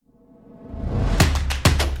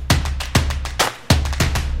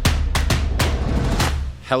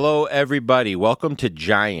Hello, everybody. Welcome to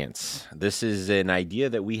Giants. This is an idea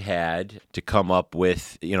that we had to come up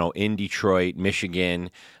with, in Detroit, Michigan,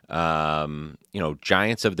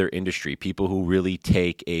 giants of their industry, people who really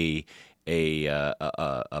take a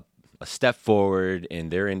step forward in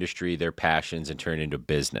their industry, their passions, and turn it into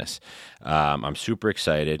business. I'm super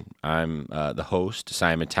excited. I'm the host,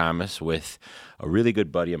 Simon Thomas, with a really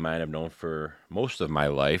good buddy of mine I've known for most of my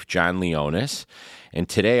life, John Leonis. And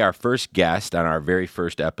today our first guest on our very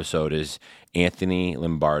first episode is Anthony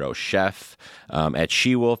Lombardo, chef at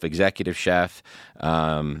SheWolf, executive chef.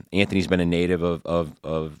 Anthony's been a native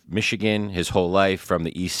of Michigan his whole life, from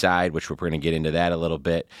the east side, which we're going to get into that a little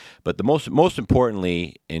bit. But the most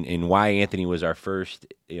importantly, in why Anthony was our first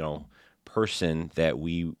person that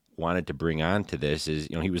we wanted to bring on to this is,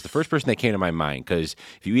 he was the first person that came to my mind, because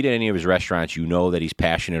if you eat at any of his restaurants, you know that he's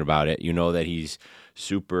passionate about it. You know that he's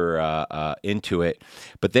super into it.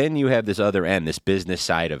 But then you have this other end, this business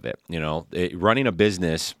side of it. Running a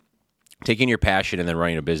business, taking your passion and then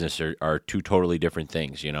running a business are two totally different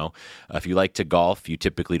things. If you like to golf, you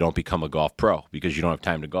typically don't become a golf pro because you don't have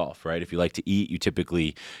time to golf, right? If you like to eat, you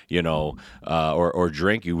typically, or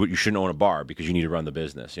drink, you shouldn't own a bar because you need to run the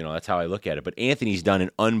business. That's how I look at it. But Anthony's done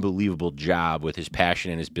an unbelievable job with his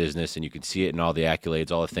passion and his business, and you can see it in all the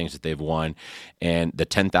accolades, all the things that they've won, and the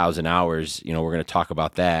 10,000 hours. We're going to talk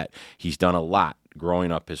about that. He's done a lot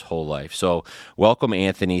growing up his whole life. So welcome,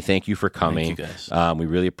 Anthony. Thank you for coming. Thank you, guys. We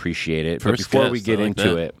really appreciate it. First but before guest, we get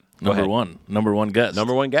into it, number one guest.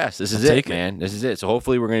 Number one guest. This is it, man. This is it. So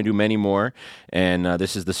hopefully we're going to do many more, and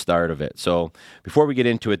this is the start of it. So before we get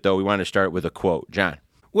into it, though, we want to start with a quote. John.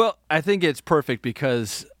 Well, I think it's perfect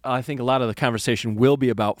because I think a lot of the conversation will be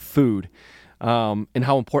about food and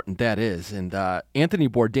how important that is. And Anthony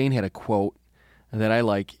Bourdain had a quote that I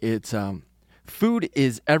like. It's, food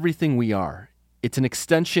is everything we are. It's an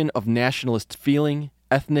extension of nationalist feeling,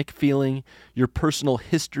 ethnic feeling, your personal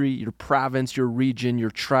history, your province, your region, your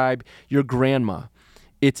tribe, your grandma.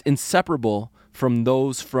 It's inseparable from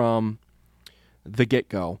those from the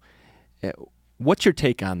get-go. What's your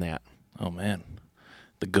take on that? Oh, man.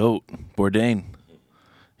 The GOAT, Bourdain.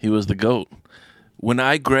 He was the GOAT. When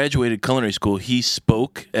I graduated culinary school, he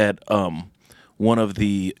spoke at one of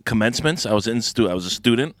the commencements. I was a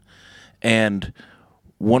student, and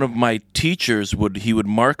one of my teachers would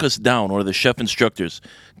mark us down, or the chef instructors,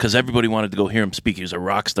 because everybody wanted to go hear him speak. He was a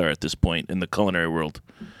rock star at this point in the culinary world.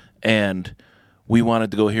 And we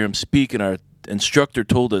wanted to go hear him speak, and our instructor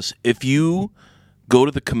told us, if you go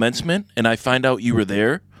to the commencement and I find out you were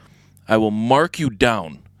there, I will mark you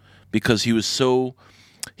down, because he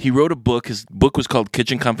wrote a book. His book was called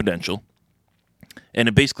Kitchen Confidential. And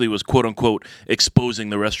it basically was, quote unquote,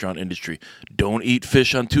 exposing the restaurant industry. Don't eat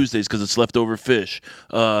fish on Tuesdays because it's leftover fish.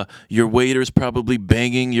 Your waiter's probably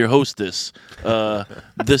banging your hostess.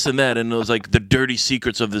 This and that. And it was like the dirty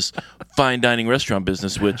secrets of this fine dining restaurant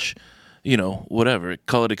business, which, whatever,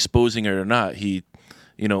 call it exposing it or not, he,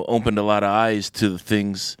 opened a lot of eyes to the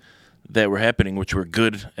things that were happening, which were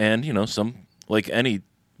good. And, some, like any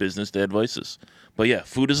business, they had vices. But yeah,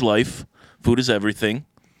 food is life. Food is everything.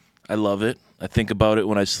 I love it. I think about it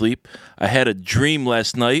when I sleep. I had a dream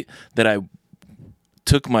last night that I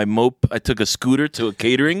took a scooter to a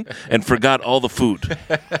catering and forgot all the food.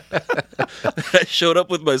 I showed up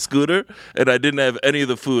with my scooter and I didn't have any of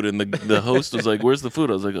the food, and the host was like, "Where's the food?"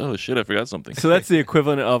 I was like, "Oh shit, I forgot something." So that's the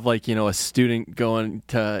equivalent of a student going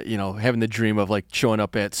to, having the dream of showing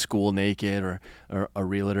up at school naked, or a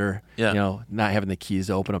realtor, not having the keys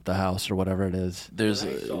to open up the house or whatever it is. There's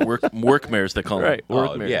workmares they call them. Right.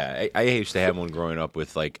 Workmare. Yeah, I used to have one growing up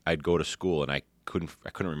with I'd go to school and I couldn't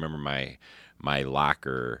remember my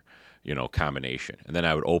locker, combination, and then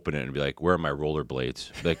I would open it and be like, "Where are my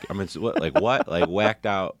rollerblades?"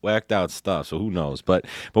 Whacked out stuff. So who knows? But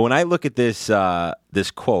when I look at this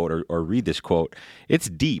quote or read this quote, it's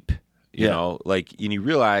deep. And you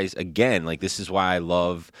realize again, this is why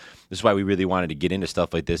we really wanted to get into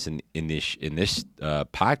stuff like this in this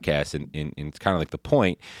podcast, and it's kind of like the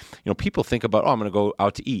point. People think about, I'm going to go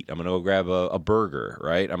out to eat. I'm going to go grab a burger,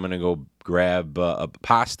 right? I'm going to go grab a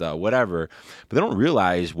pasta, whatever. But they don't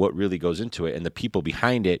realize what really goes into it and the people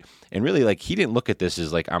behind it. And really, he didn't look at this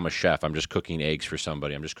as I'm a chef. I'm just cooking eggs for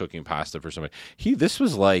somebody. I'm just cooking pasta for somebody. This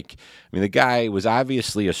was the guy was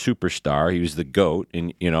obviously a superstar. He was the GOAT,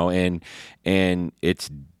 and and it's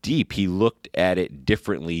deep. He looked at it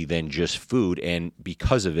differently than just food, and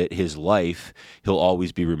because of it, his life, he'll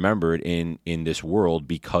always be remembered in this world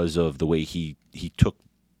because of the way he took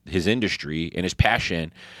his industry and his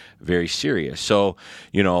passion very serious. So,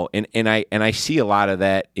 and I see a lot of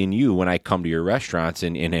that in you when I come to your restaurants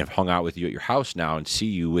and have hung out with you at your house now and see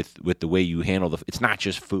you with the way you handle it's not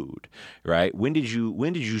just food, right? When did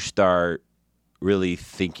you start really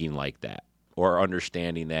thinking like that or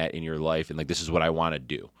understanding that in your life and like, this is what I want to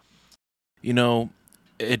do?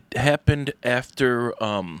 It happened after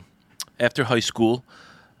high school.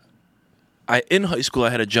 In high school, I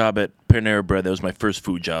had a job at Panera Bread. That was my first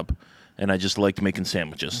food job, and I just liked making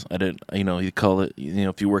sandwiches. I didn't, you call it,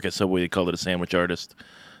 if you work at Subway, you call it a sandwich artist.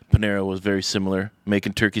 Panera was very similar,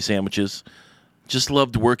 making turkey sandwiches. Just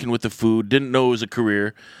loved working with the food. Didn't know it was a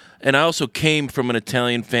career, and I also came from an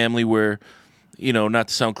Italian family where, not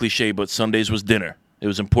to sound cliche, but Sundays was dinner. It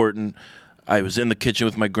was important. I was in the kitchen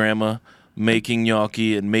with my grandma, making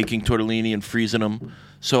gnocchi and making tortellini and freezing them.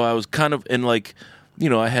 So I was kind of in like,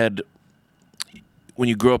 I had, when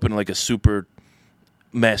you grow up in like a super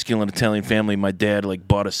masculine Italian family, my dad like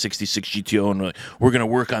bought a 66 GTO and like, we're going to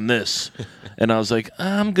work on this. And I was like,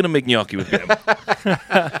 I'm going to make gnocchi with him.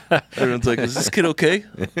 Everyone's like, is this kid okay?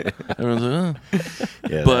 Everyone's like, oh.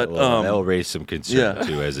 Yeah, but that will raise some concern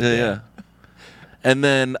too as a dad. Yeah. And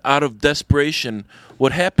then out of desperation,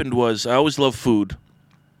 what happened was I always loved food.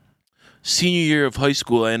 Senior year of high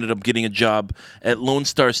school, I ended up getting a job at Lone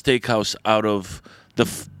Star Steakhouse out of the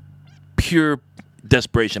pure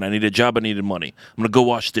desperation. I needed a job. I needed money. I'm going to go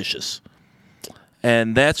wash dishes.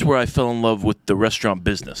 And that's where I fell in love with the restaurant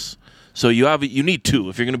business. So you need two.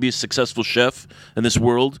 If you're going to be a successful chef in this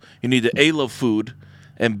world, you need to A, love food,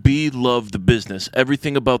 and B, love the business.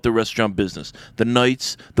 Everything about the restaurant business. The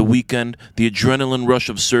nights, the weekend, the adrenaline rush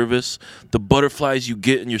of service, the butterflies you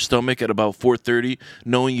get in your stomach at about 4:30,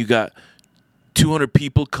 knowing you got 200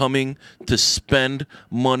 people coming to spend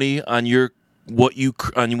money on what you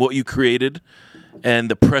created, and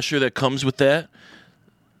the pressure that comes with that,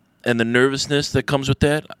 and the nervousness that comes with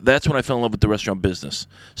that. That's when I fell in love with the restaurant business.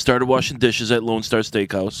 Started washing dishes at Lone Star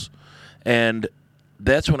Steakhouse, and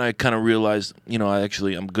that's when I kind of realized,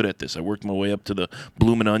 I'm good at this. I worked my way up to the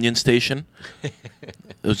Bloomin' Onion station. It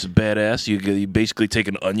was badass. You basically take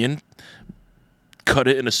an onion, cut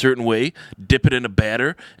it in a certain way, dip it in a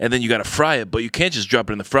batter, and then you got to fry it. But you can't just drop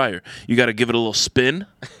it in the fryer. You got to give it a little spin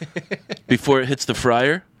before it hits the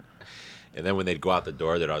fryer. And then when they'd go out the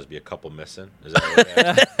door, there'd always be a couple missing. Is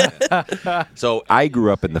that what yeah. So I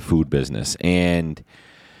grew up in the food business, and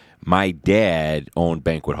my dad owned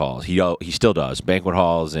banquet halls. He still does banquet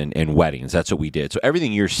halls and weddings. That's what we did. So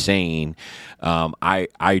everything you're saying,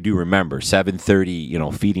 I do remember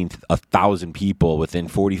 7:30. Feeding 1,000 people within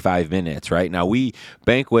 45 minutes. Right now,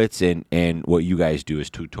 banquets and what you guys do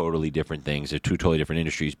is two totally different things. They're two totally different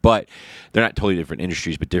industries, but they're not totally different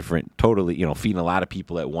industries, but different. Totally, feeding a lot of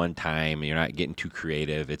people at one time. And you're not getting too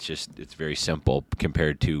creative. It's very simple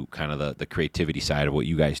compared to kind of the creativity side of what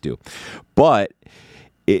you guys do, but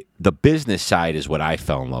the business side is what I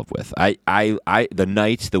fell in love with. The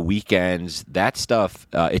nights, the weekends, that stuff,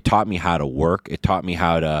 it taught me how to work. It taught me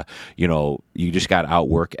how to, you just got to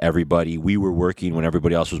outwork everybody. We were working when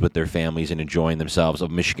everybody else was with their families and enjoying themselves. A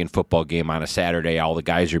Michigan football game on a Saturday, all the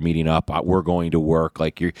guys are meeting up. We're going to work.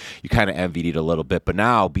 Like you kind of envied it a little bit. But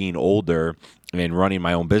now being older and running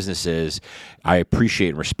my own businesses, I appreciate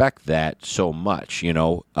and respect that so much.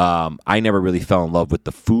 I never really fell in love with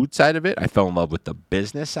the food side of it. I fell in love with the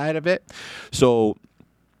business side of it. So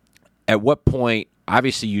at what point,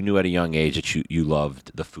 obviously you knew at a young age that you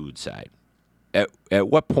loved the food side. At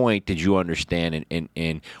what point did you understand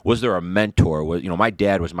and was there a mentor? My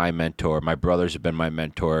dad was my mentor. My brothers have been my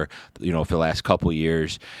mentor, for the last couple of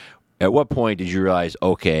years. At what point did you realize,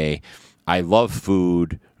 okay, I love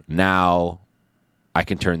food, now I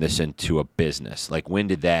can turn this into a business? Like, when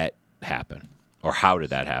did that happen, or how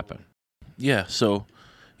did that happen? Yeah. So,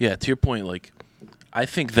 to your point, like, I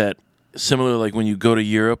think that similar, like when you go to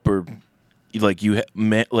Europe or like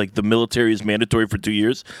the military is mandatory for 2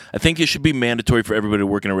 years. I think it should be mandatory for everybody to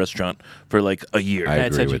work in a restaurant for like a year.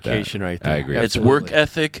 That's education right there. I agree. It's work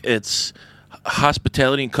ethic. It's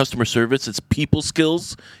hospitality and customer service. It's people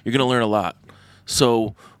skills. You're going to learn a lot.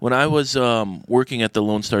 So when I was working at the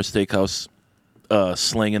Lone Star Steakhouse,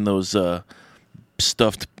 slanging those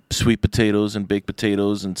stuffed sweet potatoes and baked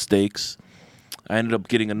potatoes and steaks, I ended up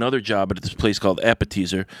getting another job at this place called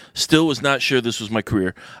Appetizer. Still was not sure this was my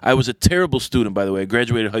career. I was a terrible student, by the way. I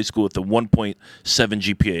graduated high school with a 1.7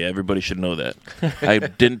 GPA. Everybody should know that. I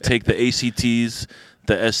didn't take the ACTs,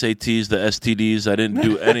 the SATs, the STDs. I didn't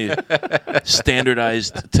do any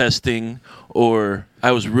standardized testing, or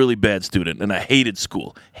I was a really bad student, and I hated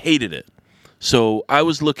school. Hated it. So I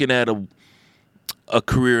was looking at a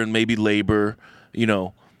career in maybe labor,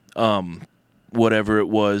 whatever it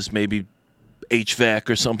was, maybe HVAC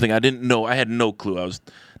or something. I didn't know. I had no clue. I was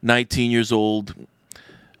 19 years old,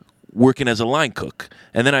 working as a line cook.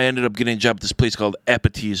 And then I ended up getting a job at this place called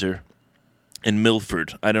Appetizer in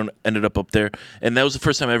Milford. Ended up there. And that was the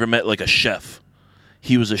first time I ever met like a chef.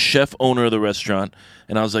 He was a chef owner of the restaurant.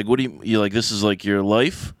 And I was like, what do you like, this is like your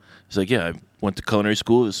life? He's like, yeah, I went to culinary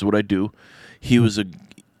school. This is what I do. He was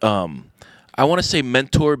I want to say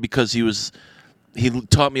mentor because he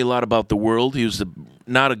taught me a lot about the world. He was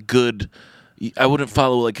not a good, I wouldn't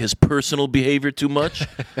follow like his personal behavior too much.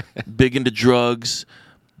 Big into drugs,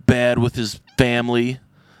 bad with his family,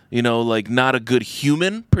 like not a good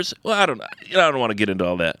human person. Well, I don't know. I don't want to get into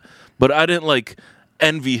all that. But I didn't like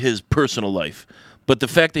envy his personal life. But the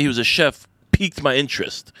fact that he was a chef piqued my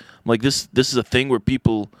interest. I'm like, this is a thing where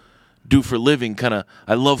people do for a living. Kind of,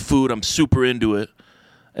 I love food. I'm super into it.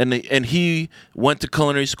 And he went to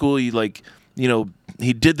culinary school. He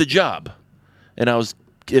he did the job, and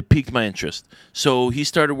it piqued my interest. So he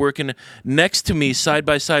started working next to me, side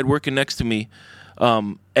by side, working next to me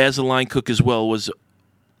as a line cook as well. Was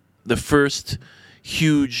the first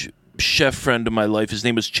huge chef friend of my life. His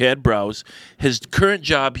name was Chad Browse. His current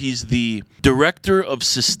job, he's the director of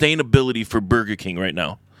sustainability for Burger King right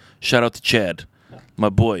now. Shout out to Chad, my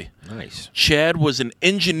boy. Nice. Chad was an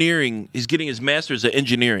engineering. He's getting his master's at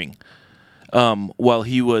engineering while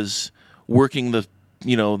he was working the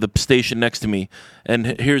station next to me.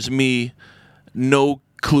 And here's me, no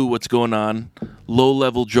clue what's going on,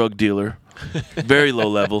 low-level drug dealer, very low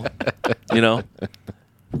level,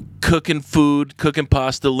 cooking food, cooking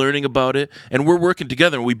pasta, learning about it, and we're working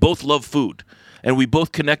together, and we both love food, and we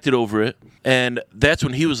both connected over it, and that's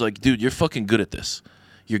when he was like, dude, you're fucking good at this.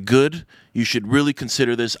 You're good. You should really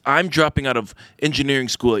consider this. I'm dropping out of engineering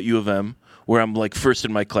school at U of M, where I'm like first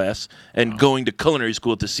in my class, and going to culinary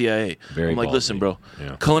school at the CIA. Very I'm like, ballsy. listen, bro,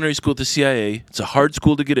 Yeah. culinary school at the CIA, it's a hard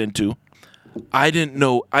school to get into. Like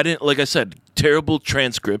I said, terrible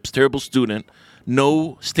transcripts, terrible student,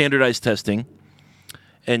 no standardized testing.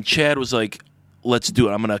 And Chad was like, let's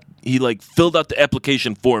do it. He like filled out the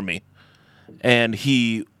application for me. And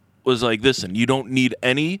he was like, listen, you don't need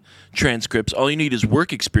any transcripts. All you need is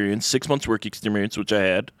work experience, 6 months work experience, which I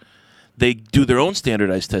had. They do their own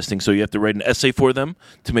standardized testing, so you have to write an essay for them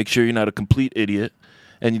to make sure you're not a complete idiot.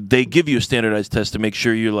 And they give you a standardized test to make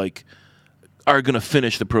sure you're like, are going to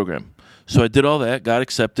finish the program. So I did all that, got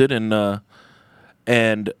accepted, and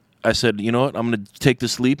I said, you know what, I'm going to take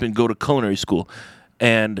this leap and go to culinary school.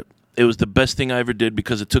 And it was the best thing I ever did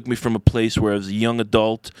because it took me from a place where I was a young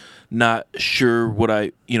adult, not sure what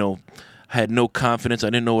I had no confidence. I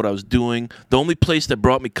didn't know what I was doing. The only place that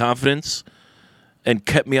brought me confidence and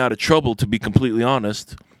kept me out of trouble, to be completely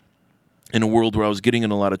honest, in a world where I was getting in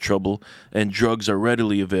a lot of trouble and drugs are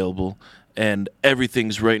readily available and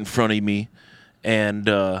everything's right in front of me and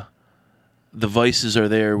the vices are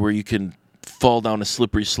there where you can fall down a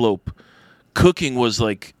slippery slope. Cooking was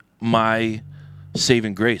like my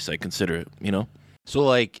saving grace, I consider it, So,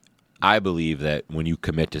 like, I believe that when you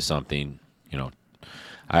commit to something,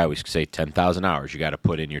 I always say 10,000 hours. You got to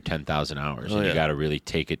put in your 10,000 hours, and you got to really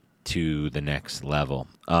take it to the next level.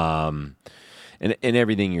 And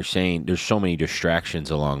everything you're saying, there's so many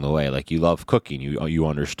distractions along the way. Like, you love cooking. You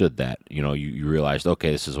understood that. You realized,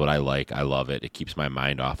 okay, this is what I like. I love it. It keeps my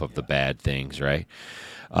mind off of the bad things, right?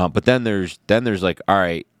 But then there's like, all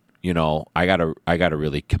right, I gotta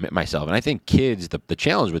really commit myself. And I think kids, the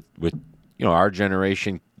challenge with our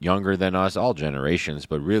generation, younger than us, all generations,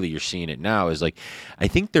 but really you're seeing it now, is like, I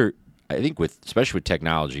think especially with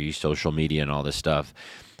technology, social media, and all this stuff,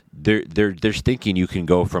 they're thinking you can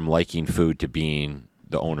go from liking food to being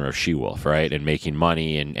the owner of SheWolf, right, and making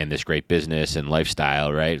money and this great business and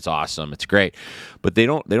lifestyle, right? It's awesome, it's great, but they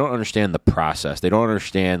don't understand the process. They don't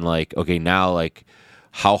understand, like, okay, now, like,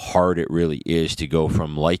 how hard it really is to go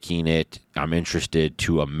from liking it, I'm interested,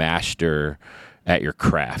 to a master at your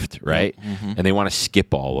craft, right? Mm-hmm. And they want to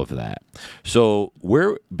skip all of that. So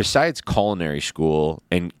besides culinary school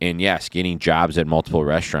and yes, getting jobs at multiple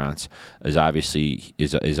restaurants is obviously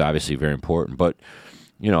very important. But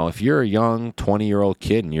if you're a young 20-year-old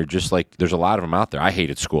kid and you're just like, there's a lot of them out there. I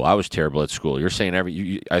hated school. I was terrible at school. You're saying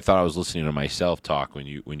I thought I was listening to myself talk when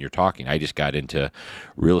you're talking. I just got into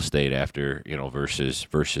real estate after, versus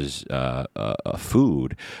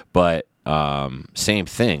food. But same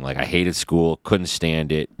thing. Like, I hated school, couldn't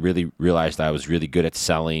stand it, really realized I was really good at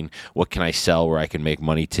selling. What can I sell where I can make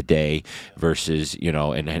money today versus,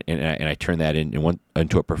 and I turned that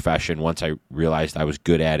into a profession. Once I realized I was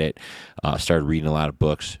good at it, started reading a lot of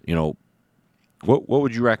books. What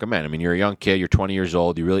would you recommend? I mean, you're a young kid, you're 20 years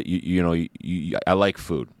old, you really, I like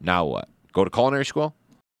food. Now what? Go to culinary school?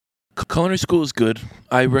 Culinary school is good.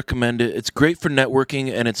 I recommend it. It's great for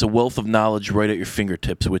networking, and it's a wealth of knowledge right at your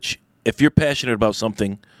fingertips, which, if you're passionate about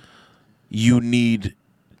something, you need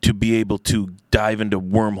to be able to dive into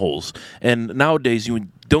wormholes. And nowadays,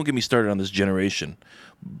 don't get me started on this generation,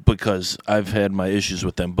 because I've had my issues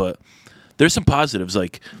with them, but there's some positives,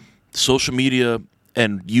 like social media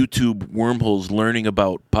and YouTube wormholes, learning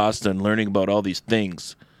about pasta and learning about all these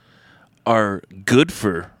things are good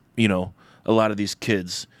for, a lot of these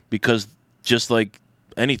kids, because just like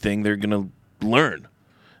anything, they're going to learn.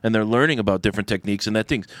 And they're learning about different techniques and that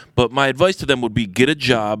things. But my advice to them would be get a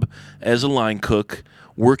job as a line cook,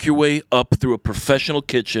 work your way up through a professional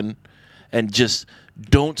kitchen, and just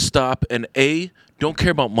don't stop. And don't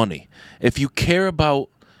care about money. If you care about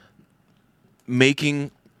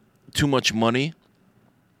making too much money,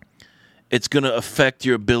 it's going to affect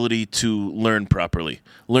your ability to learn properly,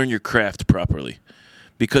 learn your craft properly,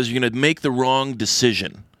 because you're going to make the wrong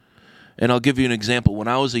decision. And I'll give you an example. When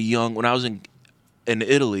I was in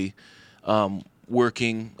Italy,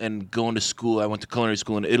 working and going to school, I went to culinary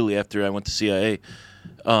school in Italy after I went to CIA.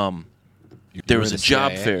 There was a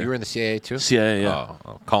job fair. You were in the CIA too? CIA, yeah.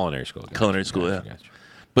 Oh, culinary school. Culinary school, yeah. Gotcha.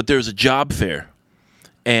 But there was a job fair,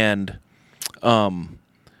 and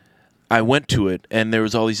I went to it, and there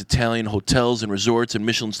was all these Italian hotels and resorts and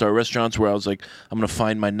Michelin star restaurants where I was like, I'm gonna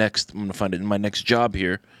find my next job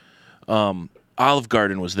here. Olive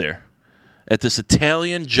Garden was there at this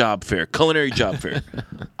Italian job fair, culinary job fair.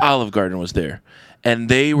 Olive Garden was there, and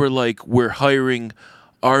they were like, we're hiring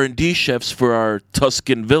R&D chefs for our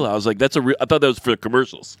Tuscan villa. I was like, I thought that was for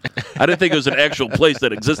commercials. I didn't think it was an actual place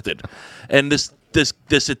that existed. And this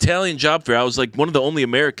Italian job fair, I was like one of the only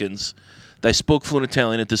Americans. I spoke fluent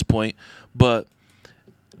Italian at this point, but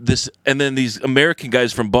and then these American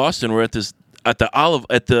guys from Boston were at the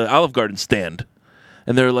Olive Garden stand,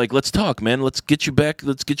 and they're like, "Let's talk, man. Let's get you back.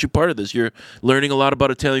 Let's get you part of this. You're learning a lot about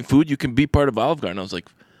Italian food. You can be part of Olive Garden." I was like,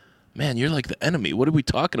 "Man, you're like the enemy. What are we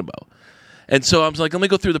talking about?" And so I was like, "Let me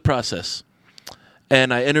go through the process."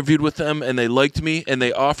 And I interviewed with them, and they liked me, and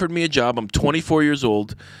they offered me a job. I'm 24 years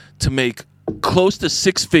old, to make close to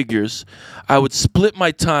six figures. I would split my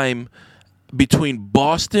time between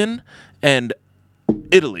Boston and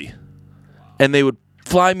Italy, and they would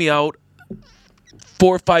fly me out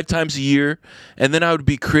 4 or 5 times a year, and then I would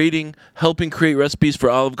be helping create recipes for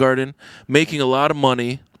Olive Garden, making a lot of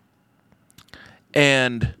money.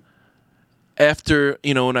 And after,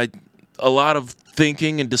 a lot of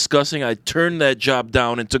thinking and discussing, I turned that job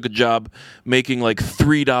down and took a job making like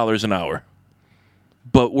 $3 an hour,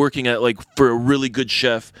 but working for a really good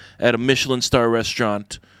chef at a Michelin star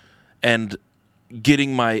restaurant, and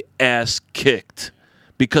getting my ass kicked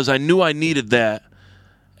because I knew I needed that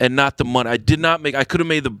and not the money. I could have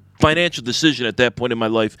made the financial decision at that point in my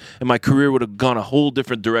life, and my career would have gone a whole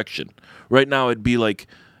different direction. Right now, it'd be like,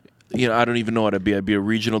 I don't even know what I'd be. I'd be a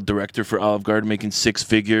regional director for Olive Garden, making 6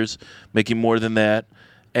 figures, making more than that,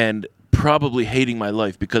 and probably hating my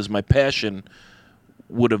life because my passion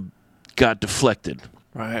would have got deflected.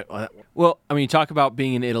 Right. Well, you talk about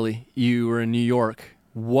being in Italy. You were in New York.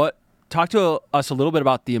 Talk to us a little bit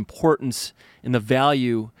about the importance and the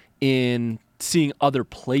value in seeing other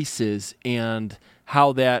places and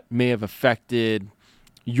how that may have affected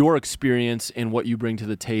your experience and what you bring to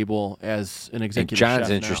the table as an executive chef. John's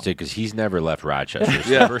interested because he's never left Rochester. It's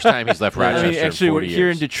the first time he's left Rochester actually, in 40 here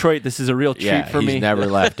years. in Detroit, this is a real treat for me. He's never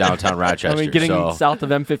left downtown Rochester. Getting south of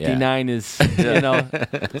M59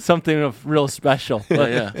 is, something of real special.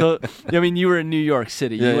 So, you were in New York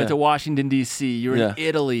City. You went to Washington, D.C. You were in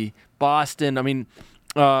Italy, Boston.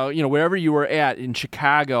 Wherever you were at in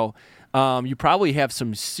Chicago, you probably have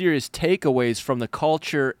some serious takeaways from the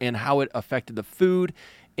culture and how it affected the food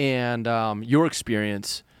and your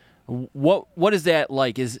experience. What is that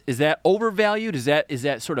like? Is that overvalued? Is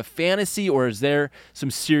that sort of fantasy, or is there some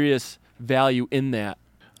serious value in that?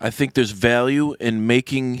 I think there's value in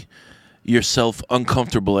making yourself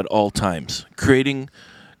uncomfortable at all times. Creating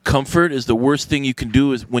comfort is the worst thing you can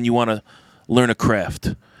do is when you want to learn a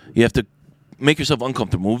craft. You have to make yourself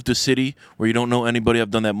uncomfortable. Move to a city where you don't know anybody.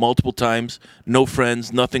 I've done that multiple times. No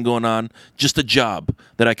friends, nothing going on. Just a job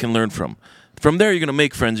that I can learn from. From there, you're going to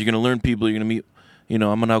make friends. You're going to learn people. You're going to meet.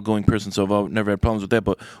 I'm an outgoing person, so I've never had problems with that.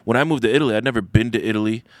 But when I moved to Italy, I'd never been to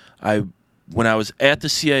Italy. When I was at the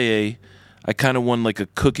CIA, I kind of won like a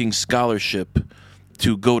cooking scholarship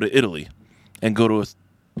to go to Italy and go to a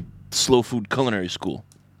slow food culinary school.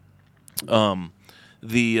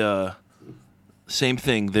 Same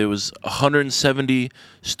thing. There was 170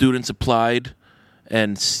 students applied,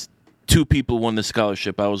 and 2 people won the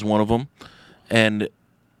scholarship. I was one of them. And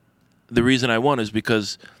the reason I won is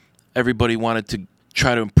because everybody wanted to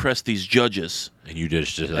try to impress these judges. And you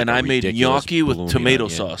just like and I made gnocchi with tomato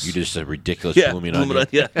sauce. You just a ridiculous blooming onion. onion.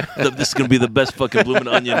 Yeah, this is gonna be the best fucking blooming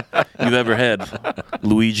onion you've ever had,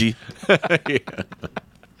 Luigi.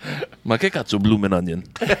 Ma che cazzo blooming onion?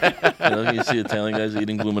 You see Italian guys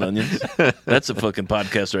eating blooming onions? That's a fucking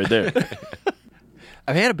podcast right there.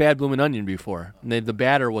 I've had a bad blooming onion before. The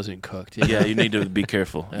batter wasn't cooked. Yeah, you need to be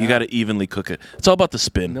careful. You got to evenly cook it. It's all about the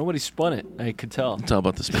spin. Nobody spun it. I could tell. It's all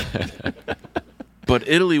about the spin. But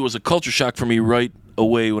Italy was a culture shock for me right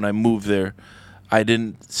away when I moved there. I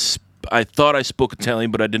thought I spoke Italian,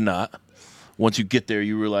 but I did not. Once you get there,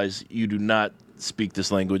 you realize you do not speak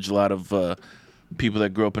this language. A lot of people that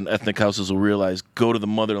grow up in ethnic houses will realize, go to the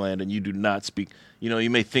motherland and you do not speak. You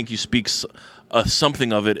may think you speak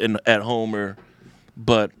something of it at home,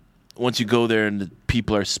 but once you go there and the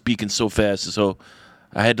people are speaking so fast, so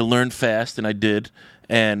I had to learn fast, and I did,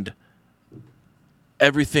 and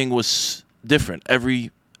everything was different.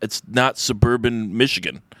 It's not suburban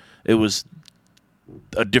Michigan. It was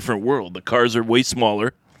a different world. The cars are way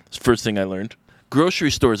smaller. That's the first thing I learned.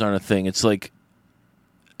 Grocery stores aren't a thing. It's like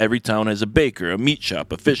every town has a baker, a meat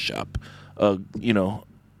shop, a fish shop.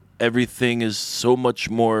 Everything is so much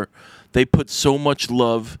more. They put so much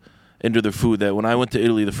love into their food that when I went to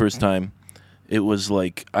Italy the first time, it was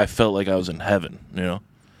like I felt like I was in heaven,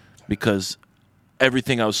 because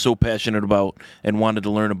everything I was so passionate about and wanted to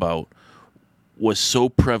learn about was so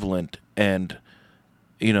prevalent, and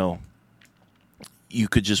you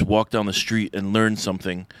could just walk down the street and learn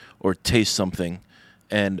something or taste something,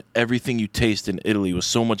 and everything you taste in Italy was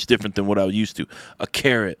so much different than what I was used to. A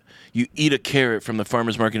carrot. You eat a carrot from the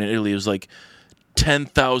farmer's market in Italy, it was like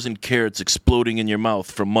 10,000 carrots exploding in your mouth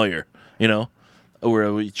from Meyer, or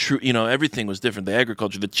everything was different. The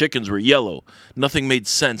agriculture, the chickens were yellow. Nothing made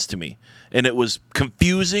sense to me, and it was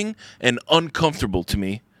confusing and uncomfortable to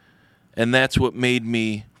me, and that's what made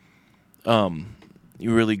me you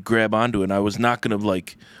really grab onto it. And I was not going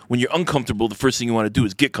to, when you're uncomfortable, the first thing you want to do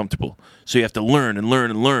is get comfortable. So you have to learn and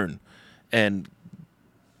learn and learn and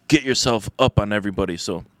get yourself up on everybody.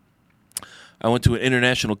 So I went to an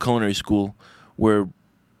international culinary school where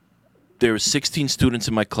there were 16 students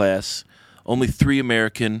in my class, only 3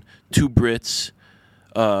 American, 2 Brits,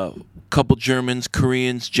 a couple Germans,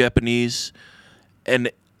 Koreans, Japanese, and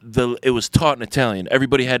it was taught in Italian.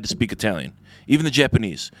 Everybody had to speak Italian, even the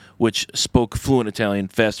Japanese, which spoke fluent Italian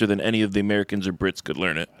faster than any of the Americans or Brits could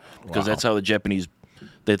learn it, because that's how the Japanese,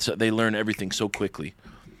 they learn everything so quickly.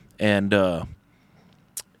 And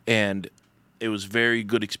it was a very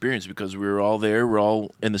good experience because we were all there, we're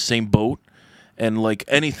all in the same boat. And like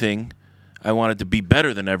anything, I wanted to be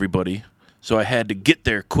better than everybody, so I had to get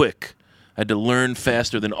there quick. I had to learn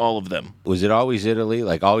faster than all of them. Was it always Italy?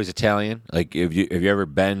 Like always Italian? Like have you ever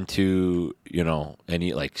been to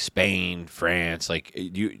any like Spain, France? Like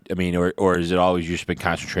or is it always you've just been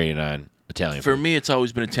concentrating on Italian? For me, it's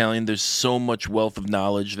always been Italian. There's so much wealth of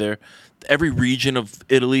knowledge there. Every region of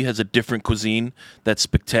Italy has a different cuisine that's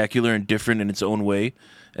spectacular and different in its own way,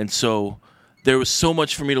 and so there was so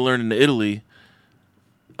much for me to learn in Italy.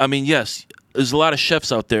 I mean, yes, there's a lot of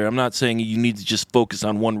chefs out there. I'm not saying you need to just focus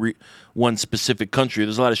on one specific country.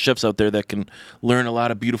 There's a lot of chefs out there that can learn a lot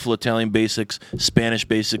of beautiful Italian basics, Spanish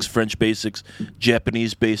basics, French basics,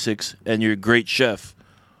 Japanese basics, and you're a great chef.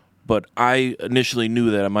 But I initially knew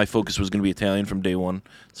that my focus was going to be Italian from day one.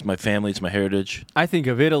 It's my family. It's my heritage. I think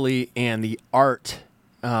of Italy and the art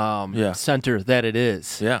center that it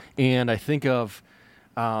is. Yeah. And I think of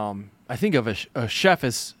a chef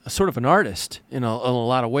as a sort of an artist in a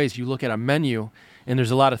lot of ways. You look at a menu, and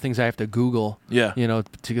there's a lot of things I have to Google. Yeah.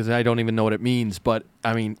 Because I don't even know what it means. But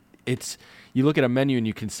I mean, you look at a menu and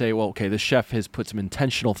you can say, well, okay, the chef has put some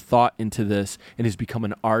intentional thought into this and has become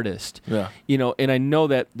an artist. Yeah. And I know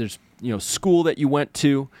that there's school that you went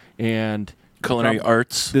to and culinary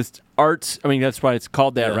arts. This arts. I mean, that's why it's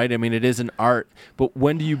called that, Yeah. right? I mean, it is an art. But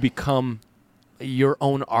when do you become your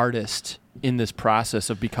own artist in this process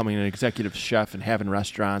of becoming an executive chef and having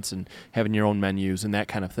restaurants and having your own menus and that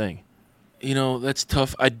kind of thing? That's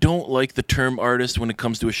tough. I don't like the term artist when it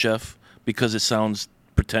comes to a chef because it sounds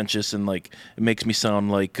pretentious and like it makes me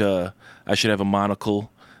sound like I should have a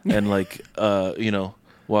monocle and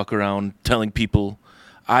walk around telling people.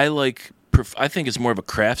 I think it's more of a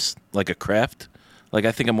craft. Like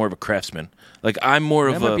I think I'm more of a craftsman. Like I'm more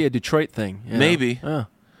That of might be a Detroit thing. Maybe. Oh.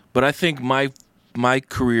 But I think my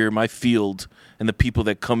career, my field, and the people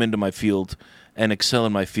that come into my field and excel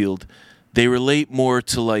in my field, they relate more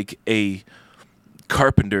to like a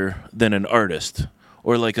carpenter than an artist,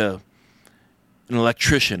 or like an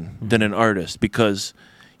electrician than an artist, because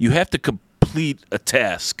you have to complete a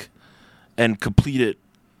task and complete it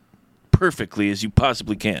perfectly as you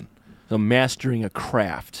possibly can. So mastering a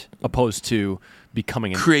craft opposed to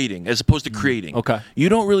becoming Creating, as opposed to creating. Okay. You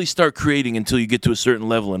don't really start creating until you get to a certain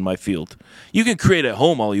level in my field. You can create at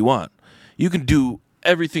home all you want. You can do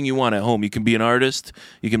everything you want at home. You can be an artist.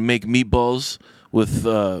 You can make meatballs with,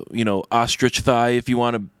 ostrich thigh if you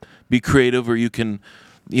want to be creative, or you can,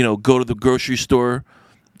 go to the grocery store,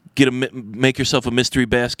 make yourself a mystery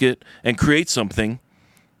basket, and create something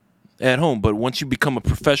at home. But once you become a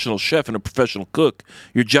professional chef and a professional cook,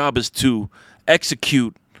 your job is to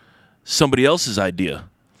execute somebody else's idea.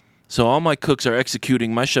 So all my chefs are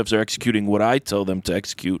executing what I tell them to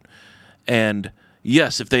execute. And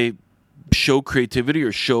yes, if they show creativity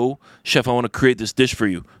or show, chef, I want to create this dish for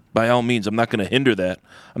you, by all means, I'm not going to hinder that.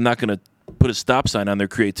 I'm not going to put a stop sign on their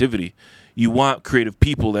creativity. You want creative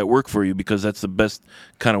people that work for you, because that's the best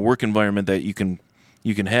kind of work environment that you can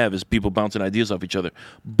have, is people bouncing ideas off each other.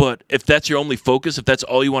 But if that's your only focus, if that's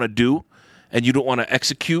all you want to do, and you don't want to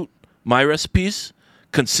execute my recipes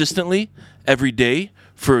consistently every day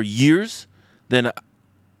for years, then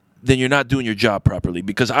you're not doing your job properly.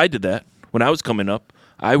 Because I did that when I was coming up.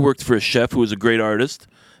 I worked for a chef who was a great artist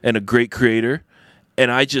and a great creator,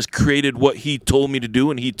 and I just created what he told me to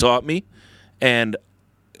do and he taught me. And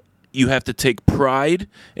you have to take pride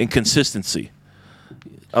in consistency.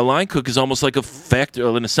 A line cook is almost like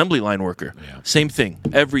an assembly line worker. Yeah. Same thing.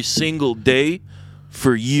 Every single day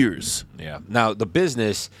for years. Yeah. Now the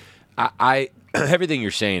business, I everything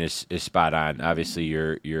you're saying is spot on. Obviously,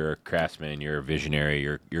 you're a craftsman, you're a visionary,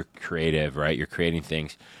 you're creative, right? You're creating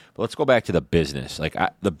things. But let's go back to the business. Like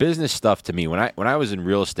the business stuff to me, when I was in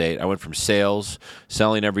real estate, I went from sales,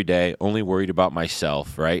 selling every day, only worried about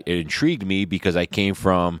myself, right? It intrigued me because I came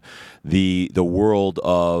from the world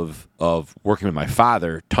of working with my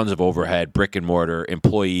father, tons of overhead, brick and mortar,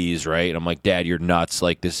 employees, right? And I'm like, Dad, you're nuts.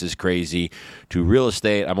 Like, this is crazy. To real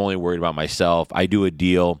estate, I'm only worried about myself. I do a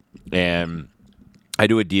deal and I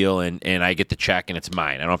get the check and it's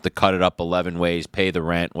mine. I don't have to cut it up 11 ways, pay the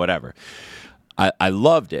rent, whatever. I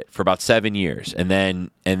loved it for about 7 years, and then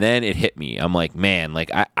it hit me. I'm like, man, like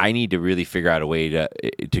I need to really figure out a way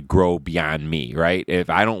to grow beyond me, right? If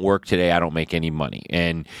I don't work today, I don't make any money,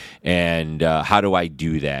 and how do I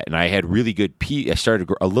do that? And I had really good. I started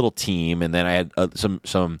a little team, and then I had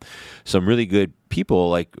some really good people,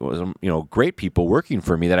 like great people working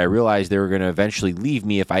for me that I realized they were going to eventually leave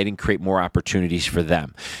me if I didn't create more opportunities for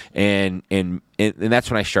them, and that's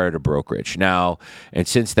when I started a brokerage. Now, and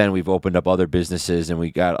since then we've opened up other businesses and we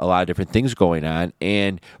got a lot of different things going on.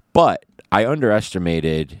 But I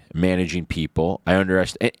underestimated managing people. When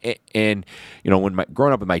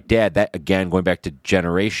growing up with my dad, that again, going back to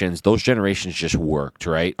generations, those generations just worked,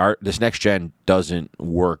 right? This next gen doesn't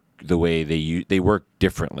work the way they work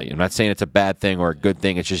differently. I'm not saying it's a bad thing or a good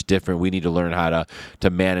thing. It's just different. We need to learn how to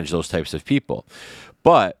manage those types of people.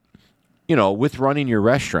 But with running your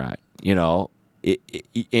restaurant,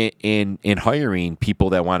 in hiring people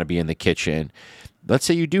that want to be in the kitchen, let's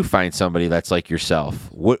say you do find somebody that's like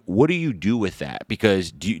yourself. What do you do with that?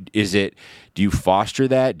 Because do you foster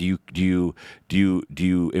that? Do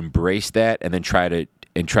you embrace that and then try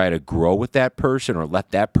to grow with that person, or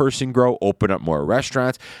let that person grow, open up more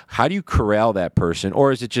restaurants? How do you corral that person?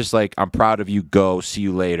 Or is it just like, I'm proud of you, go, see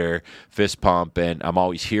you later, fist pump, and I'm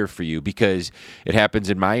always here for you? Because it happens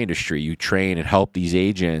in my industry. You train and help these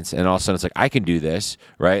agents, and all of a sudden it's like, I can do this,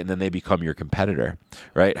 right? And then they become your competitor,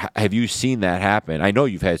 right? Have you seen that happen? I know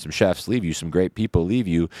you've had some chefs leave you, some great people leave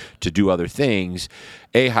you to do other things.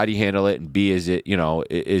 A, how do you handle it? And B, is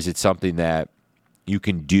it something that you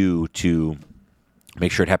can do to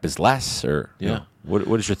make sure it happens less? Or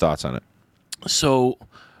what is your thoughts on it? So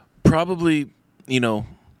probably, one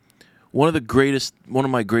of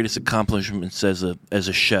my greatest accomplishments as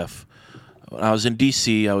a chef, when I was in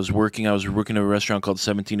DC, I was working at a restaurant called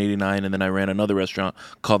 1789, and then I ran another restaurant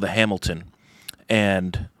called the Hamilton.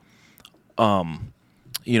 And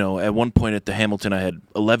at one point at the Hamilton, I had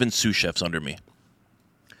 11 sous chefs under me.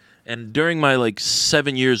 And during my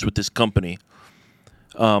 7 years with this company,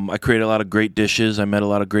 I created a lot of great dishes. I met a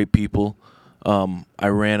lot of great people. I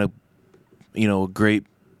ran a great,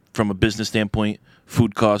 from a business standpoint,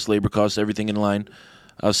 food costs, labor costs, everything in line.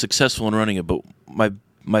 I was successful in running it. But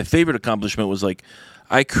my favorite accomplishment was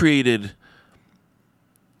I created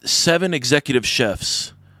 7 executive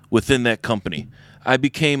chefs within that company. I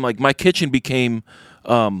became my kitchen became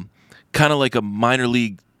kind of like a minor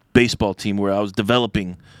league baseball team, where I was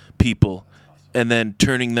developing people and then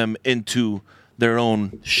turning them into their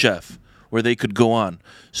own chef, where they could go on.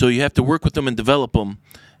 So you have to work with them and develop them,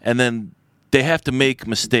 and then they have to make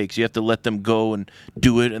mistakes. You have to let them go and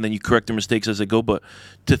do it, and then you correct their mistakes as they go. But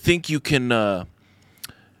to think you can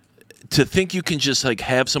to think you can just like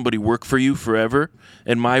have somebody work for you forever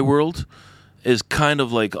in my world is kind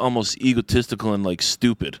of like almost egotistical and like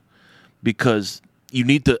stupid, because you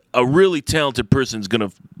need a really talented person is going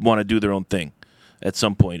to want to do their own thing at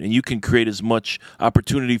some point, and you can create as much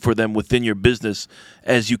opportunity for them within your business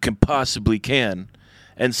as you can possibly can.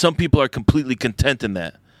 And some people are completely content in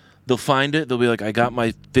that. They'll find it. They'll be like, I got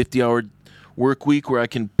my 50-hour work week where I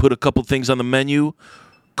can put a couple things on the menu,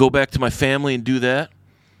 go back to my family and do that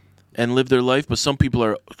and live their life. But some people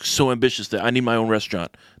are so ambitious that I need my own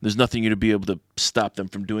restaurant. There's nothing you to be able to stop them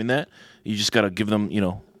from doing that. You just got to give them,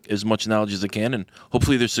 as much knowledge as they can, and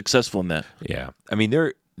hopefully they're successful in that. Yeah. I mean,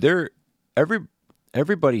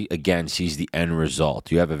 everybody again sees the end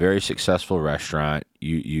result. You have a very successful restaurant.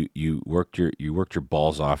 You worked your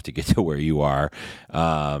balls off to get to where you are,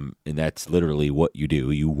 and that's literally what you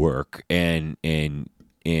do. You work, and then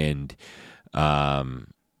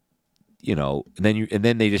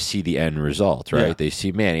they just see the end result, right? Yeah. They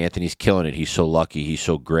see, man, Anthony's killing it. He's so lucky. He's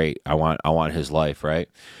so great. I want his life, right?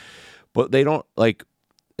 But they don't like.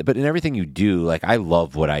 But in everything you do, like, I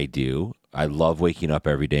love what I do. I love waking up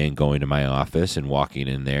every day and going to my office and walking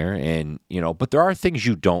in there, and but there are things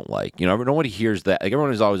you don't like. Nobody hears that. Like,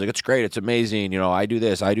 everyone is always like, "It's great, it's amazing." I do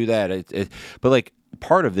this, I do that. But like,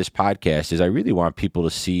 part of this podcast is I really want people to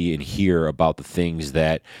see and hear about the things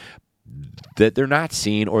that they're not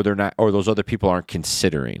seeing, or those other people aren't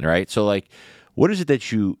considering. Right? So, like, what is it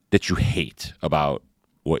that you hate about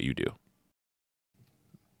what you do?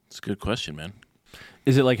 It's a good question, man.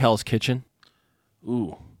 Is it like Hell's Kitchen?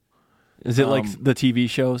 Ooh. Is it like the TV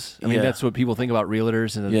shows? I mean, yeah. that's what people think about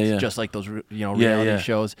realtors, and it's just like those reality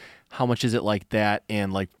shows. How much is it like that?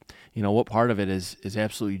 And like, what part of it is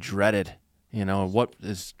absolutely dreaded? What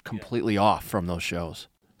is completely off from those shows?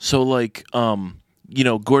 So like,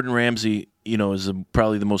 Gordon Ramsay, is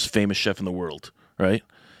probably the most famous chef in the world, right?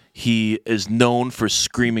 He is known for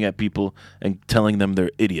screaming at people and telling them they're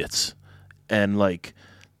idiots, and like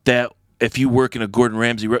that. If you work in Gordon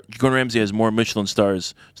Ramsay has more Michelin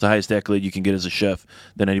stars, it's the highest accolade you can get as a chef,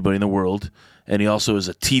 than anybody in the world. And he also is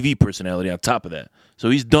a TV personality on top of that.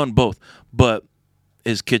 So he's done both. But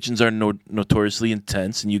his kitchens are notoriously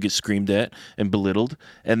intense, and you get screamed at and belittled.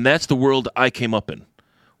 And that's the world I came up in,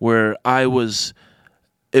 where it was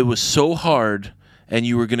so hard, and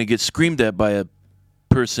you were going to get screamed at by a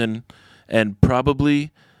person, and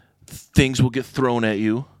probably things will get thrown at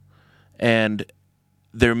you, and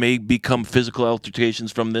there may become physical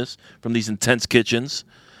altercations from these intense kitchens,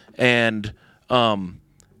 and but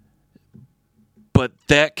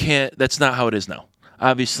that's not how it is now.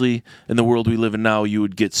 Obviously, in the world we live in now, you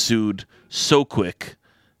would get sued so quick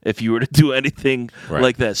if you were to do anything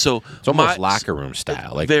like that. So it's almost locker room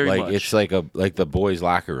style, like very much. It's like the boys'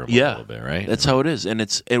 locker room a little bit, right? That's how it is, and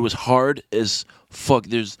it was hard as fuck.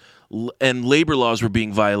 And labor laws were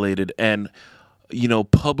being violated, and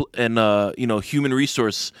human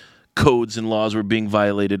resource codes and laws were being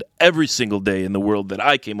violated every single day in the world that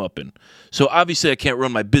I came up in. So obviously I can't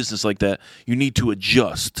run my business like that. You need to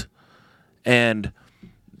adjust. And,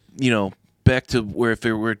 back to where if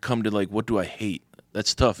it were to come to like, what do I hate?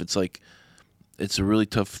 That's tough. It's like, it's a really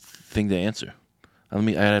tough thing to answer.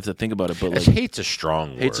 I'd have to think about it. But like, hate's a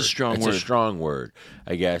strong word. Hate's a strong word. It's a strong word,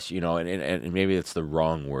 I guess, and maybe it's the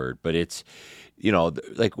wrong word, but it's,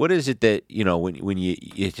 like, what is it that, when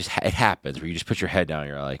it happens, where you just put your head down and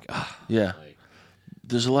you're like, yeah.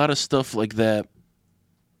 There's a lot of stuff like that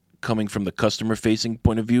coming from the customer facing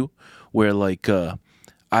point of view, where like,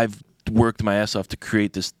 I've worked my ass off to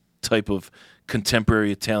create this type of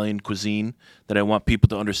contemporary Italian cuisine that I want people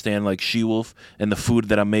to understand, like SheWolf and the food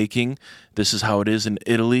that I'm making. This is how it is in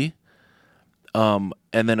Italy.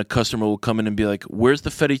 And then a customer will come in and be like, where's the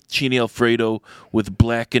fettuccine Alfredo with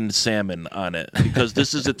blackened salmon on it? Because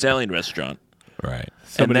this is an Italian restaurant. Right.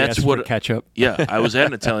 Somebody and that's asked what for ketchup. Yeah, I was at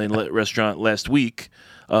an Italian restaurant last week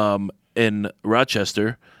in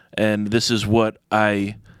Rochester, and this is what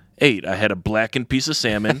I ate. I had a blackened piece of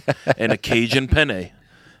salmon and a Cajun penne.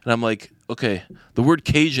 And I'm like, okay, the word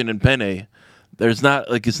Cajun and penne, it's not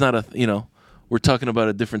a, we're talking about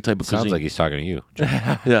a different type of cuisine. Sounds like he's talking to you.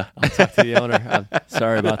 Yeah. I'll talk to the owner. I'm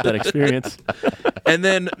sorry about that experience. And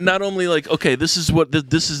then not only like, okay, this is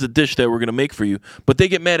the dish that we're going to make for you, but they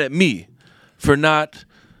get mad at me for not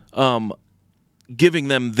giving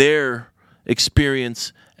them their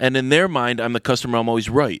experience. And in their mind, I'm the customer, I'm always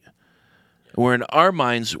right. Where in our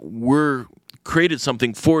minds, we're created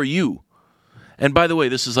something for you. And by the way,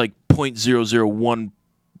 this is like 0.001%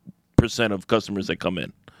 of customers that come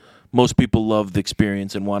in. Most people love the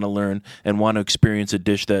experience and want to learn and want to experience a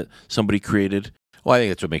dish that somebody created. Well, I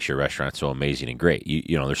think that's what makes your restaurant so amazing and great.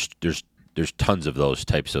 There's there's tons of those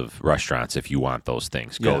types of restaurants. If you want those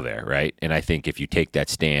things, go there, right? And I think if you take that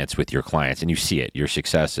stance with your clients and you see it, your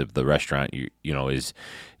success of the restaurant, you know, it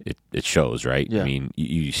shows, right? Yeah. I mean,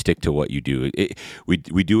 you stick to what you do. We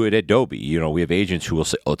do it at DOBI. You know, we have agents who will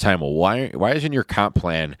say all the time, well, why isn't your comp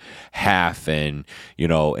plan half and, you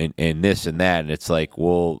know, and this and that? And it's like,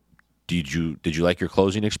 well, did you like your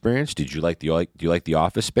closing experience? Do you like the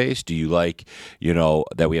office space? Do you like, you know,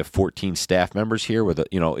 that we have 14 staff members here with,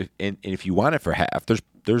 you know, and if you want it for half, there's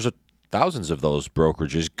thousands of those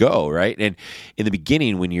brokerages, go, right? And in the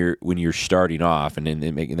beginning, when you're starting off, and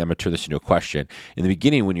I'm gonna turn this into a question. In the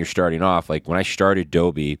beginning, when you're starting off, like when I started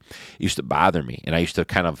DOBI, it used to bother me, and I used to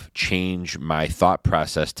kind of change my thought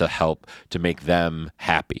process to make them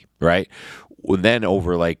happy, right? Well, then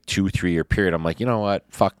over like 2-3 year period, I'm like, you know what?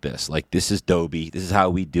 Fuck this. Like, this is DOBI. This is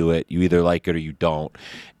how we do it. You either like it or you don't.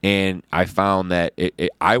 And I found that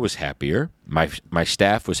I was happier. My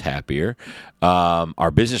staff was happier.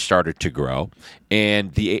 Our business started to grow,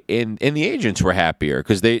 and the agents were happier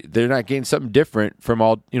because they're not getting something different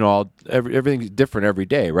from everything's different every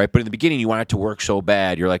day, right? But in the beginning, you want it to work so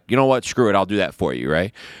bad. You're like, you know what? Screw it. I'll do that for you,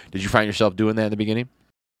 right? Did you find yourself doing that in the beginning?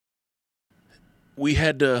 We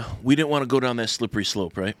didn't want to go down that slippery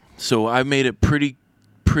slope, right? So I made a pretty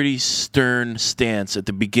stern stance at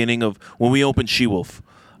the beginning of when we opened SheWolf.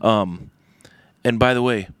 And by the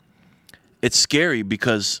way, it's scary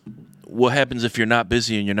because what happens if you're not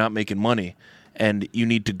busy and you're not making money and you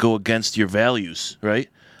need to go against your values, right?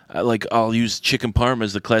 Like, I'll use chicken parm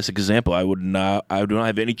as the classic example. I do not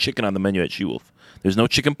have any chicken on the menu at SheWolf. There's no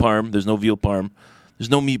chicken parm. There's no veal parm. There's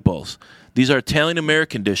no meatballs. These are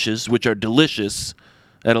Italian-American dishes, which are delicious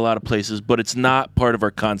at a lot of places, but it's not part of our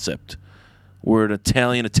concept. We're an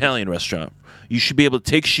Italian restaurant. You should be able to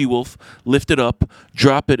take SheWolf, lift it up,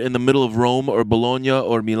 drop it in the middle of Rome or Bologna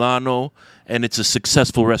or Milano, and it's a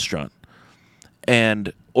successful restaurant.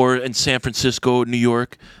 Or in San Francisco, New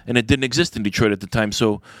York, and it didn't exist in Detroit at the time.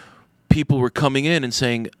 So people were coming in and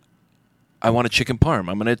saying, I want a chicken parm.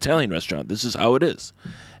 I'm an Italian restaurant. This is how it is.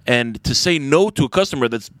 And to say no to a customer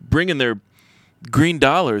that's bringing their green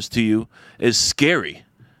dollars to you is scary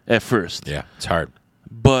at first. Yeah, it's hard.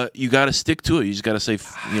 But you got to stick to it. You just got to say,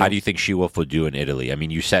 How do you think SheWolf would do in Italy? I mean,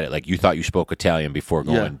 you said it like you thought you spoke Italian before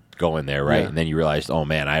going there, right? Yeah. And then you realized, oh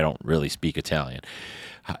man, I don't really speak Italian.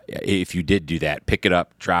 If you did do that, pick it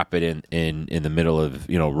up, drop it in the middle of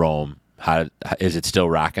Rome. How is it still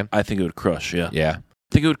rocking? I think it would crush. Yeah. Yeah. I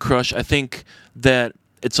think it would crush. I think that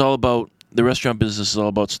it's all about the restaurant business is all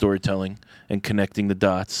about storytelling and connecting the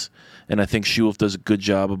dots. And I think SheWolf does a good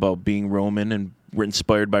job about being Roman, and we're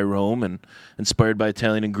inspired by Rome and inspired by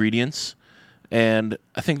Italian ingredients. And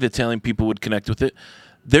I think the Italian people would connect with it.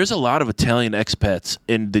 There's a lot of Italian expats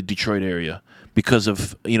in the Detroit area because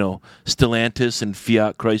of, Stellantis and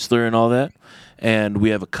Fiat Chrysler and all that. And we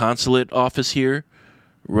have a consulate office here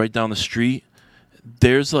right down the street.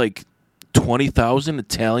 There's like 20,000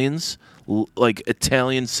 Italians, like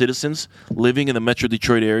Italian citizens living in the Metro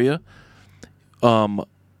Detroit area.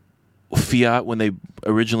 Fiat, when they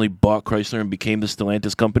originally bought Chrysler and became the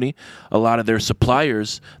Stellantis company, a lot of their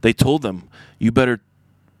suppliers, they told them, you better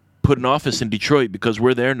put an office in Detroit because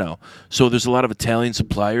we're there now. So there's a lot of Italian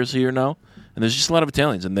suppliers here now, and there's just a lot of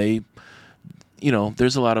Italians, and they,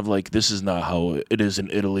 there's a lot of like, this is not how it is in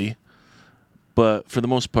Italy, but for the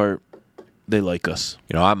most part, they like us.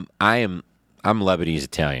 I'm Lebanese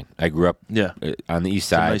Italian. I grew up on the east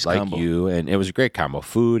side, nice like combo. you, and it was a great combo.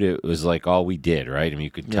 Food, it was like all we did, right? I mean,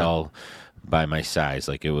 you could tell by my size,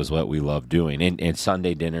 like it was what we loved doing. And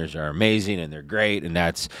Sunday dinners are amazing, and they're great, and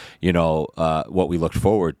that's what we looked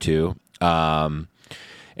forward to. And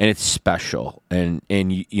it's special, and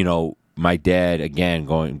my dad, again,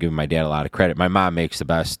 giving my dad a lot of credit. My mom makes the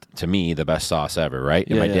best sauce ever, right?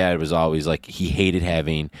 And my dad was always like, he hated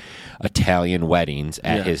having Italian weddings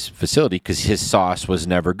at his facility because his sauce was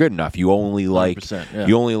never good enough. You only like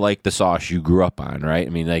the sauce you grew up on, right? I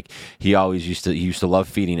mean, like he used to love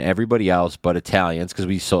feeding everybody else but Italians because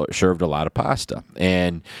we served a lot of pasta,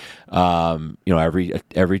 and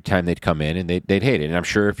every time they'd come in and they'd hate it. And I'm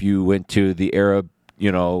sure if you went to the Arab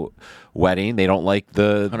wedding, they don't like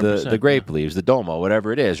the grape leaves, the domo,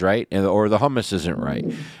 whatever it is, right? Or the hummus isn't right.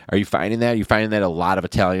 Are you finding that? Are you finding that a lot of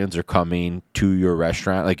Italians are coming to your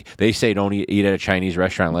restaurant? Like they say, don't eat at a Chinese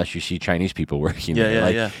restaurant unless you see Chinese people working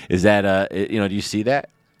there. Yeah. Is that do you see that?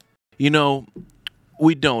 We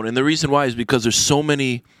don't, and the reason why is because there's so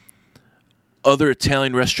many other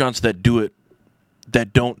Italian restaurants that do it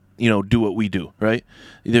that don't do what we do, right?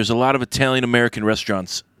 There's a lot of Italian American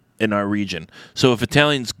restaurants in our region. So if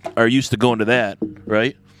Italians are used to going to that,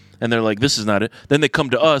 right, and they're like, this is not it. Then they come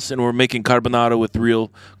to us, and we're making carbonara with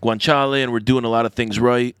real guanciale, and we're doing a lot of things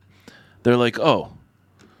right. They're like, oh,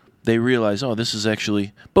 they realize, oh, this is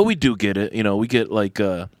actually, but we do get it. We get like,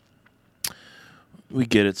 we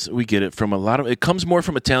get it from a lot of, it comes more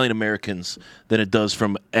from Italian Americans than it does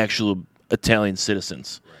from actual Italian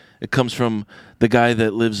citizens. It comes from the guy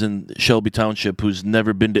that lives in Shelby Township who's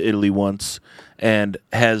never been to Italy once and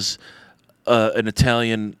has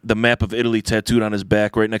the map of Italy tattooed on his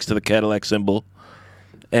back right next to the Cadillac symbol.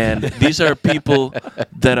 And these are people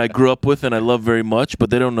that I grew up with and I love very much, but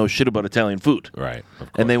they don't know shit about Italian food. Right. Of course.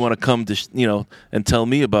 And they want to come to, and tell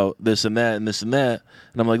me about this and that and this and that.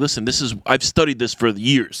 And I'm like, listen, I've studied this for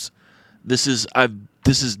years. This is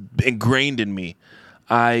ingrained in me.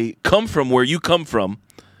 I come from where you come from,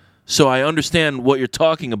 so I understand what you're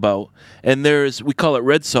talking about. And we call it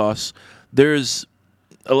red sauce. There's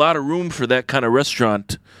a lot of room for that kind of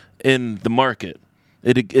restaurant in the market.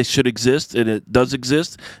 It should exist, and it does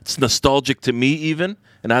exist. It's nostalgic to me even,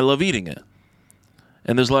 and I love eating it.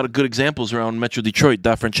 And there's a lot of good examples around Metro Detroit.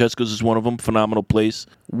 Da Francesco's is one of them, phenomenal place.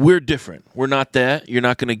 We're different. We're not that. You're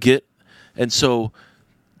not going to get. And so,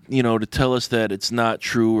 to tell us that it's not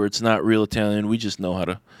true or it's not real Italian, we just know how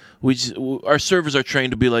to. Our servers are trained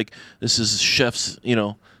to be like, this is chefs,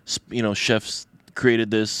 chefs created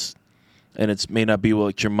this, and it may not be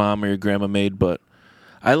what your mom or your grandma made, but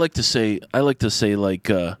I like to say like this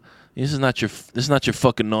is not your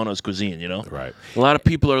fucking nonna's cuisine, Right. A lot of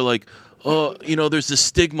people are like, oh, there's this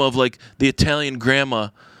stigma of like the Italian grandma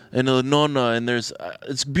and the nonna, and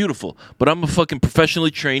it's beautiful, but I'm a fucking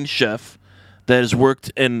professionally trained chef that has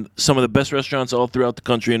worked in some of the best restaurants all throughout the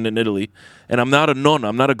country and in Italy, and I'm not a nonna,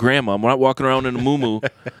 I'm not a grandma, I'm not walking around in a muumuu,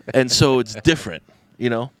 and so it's different,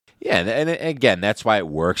 Yeah, and again, that's why it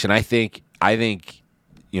works, and I think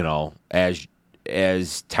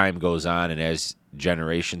as time goes on and as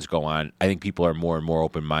generations go on, I think people are more and more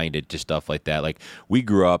open-minded to stuff like that. Like, we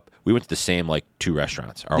went to the same like 2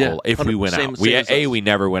 restaurants if we went out. We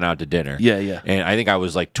never went out to dinner. Yeah. And I think I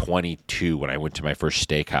was like 22 when I went to my first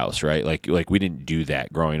steakhouse, right? Like we didn't do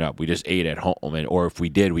that growing up. We just ate at home, or if we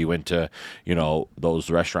did, we went to, those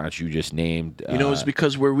restaurants you just named. It's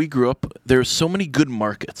because where we grew up, there's so many good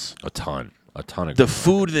markets. A ton of the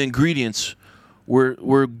food, the ingredients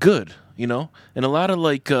were good, and a lot of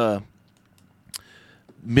like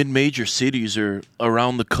mid-major cities or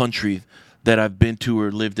around the country that I've been to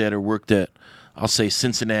or lived at or worked at, I'll say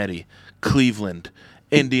Cincinnati, Cleveland,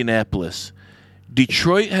 Indianapolis.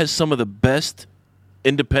 Detroit has some of the best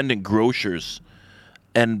independent grocers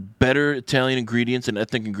and better Italian ingredients and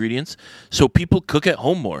ethnic ingredients, so people cook at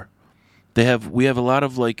home more. We have a lot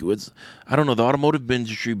of the automotive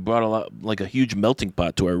industry brought a huge melting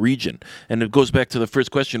pot to our region. And it goes back to the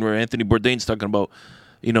first question where Anthony Bourdain's talking about,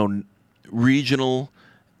 regional,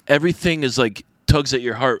 everything is like tugs at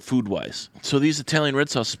your heart food-wise. So these Italian red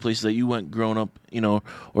sauce places that you went growing up,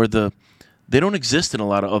 they don't exist in a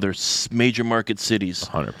lot of other major market cities.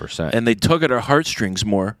 100%. And they tug at our heartstrings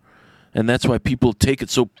more. And that's why people take it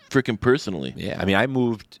so freaking personally. Yeah, I mean,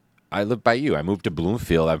 I live by you. I moved to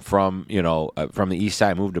Bloomfield. I'm from the east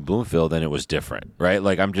side. I moved to Bloomfield, and it was different, right?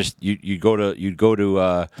 Like, I'm just you'd go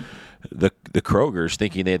to the Kroger's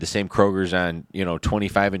thinking they had the same Kroger's on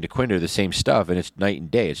 25 and DeQuinder, the same stuff, and it's night and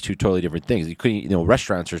day. It's 2 totally different things. You couldn't,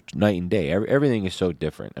 restaurants are night and day. Everything is so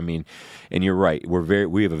different. I mean, and you're right.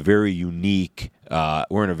 We have a very unique.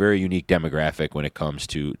 We're in a very unique demographic when it comes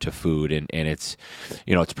to food, and it's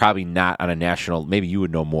it's probably not on a national. Maybe you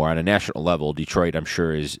would know more on a national level. Detroit, I'm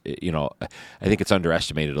sure, is I think it's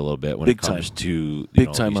underestimated a little bit when it comes to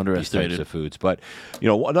big time these underestimated types of foods. But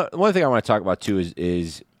one thing I want to talk about too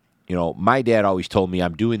is my dad always told me,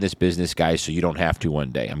 I'm doing this business, guys, so you don't have to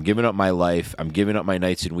one day. I'm giving up my life. I'm giving up my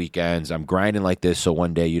nights and weekends. I'm grinding like this so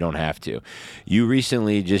one day you don't have to. You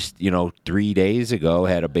recently just, 3 days ago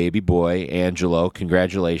had a baby boy, Angelo.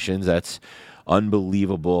 Congratulations. That's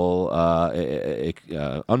unbelievable.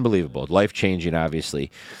 Unbelievable. Life-changing, obviously.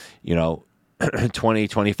 20,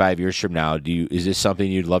 25 years from now, is this something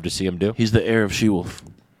you'd love to see him do? He's the heir of SheWolf.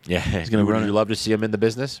 Yeah. He's going to run. Would you love to see him in the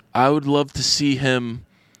business? I would love to see him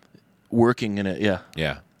working in it, yeah.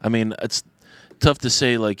 Yeah. I mean, it's tough to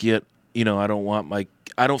say, I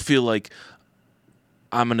don't feel like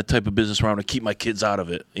I'm in the type of business where I'm going to keep my kids out of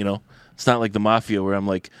it, It's not like the mafia where I'm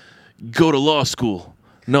like, go to law school.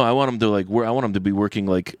 No, I want them to be working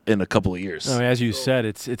in a couple of years. I mean, as you said,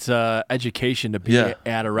 it's education to be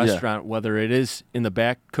at a restaurant, whether it is in the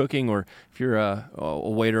back cooking or if you're a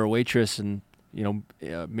waiter or waitress and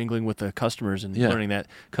mingling with the customers and learning that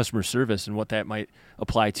customer service and what that might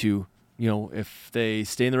apply to if they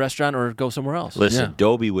stay in the restaurant or go somewhere else. Listen,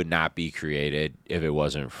 DOBI would not be created if it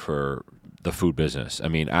wasn't for the food business. I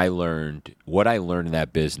mean, I learned what I learned in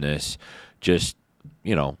that business, just,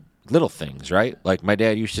 little things, right? Like my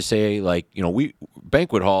dad used to say, like, we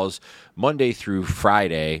banquet halls, Monday through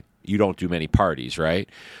Friday, you don't do many parties, right?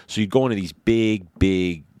 So you go into these big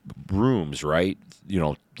rooms, right?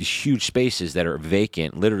 These huge spaces that are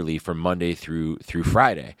vacant literally from Monday through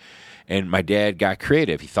Friday. And my dad got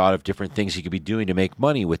creative. He thought of different things he could be doing to make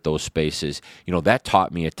money with those spaces. That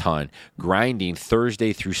taught me a ton. Grinding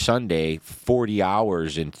Thursday through Sunday, 40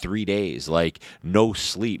 hours in 3 days, like no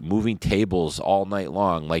sleep, moving tables all night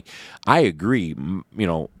long. Like, I agree.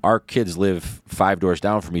 Our kids live 5 doors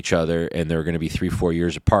down from each other, and they're going to be 3-4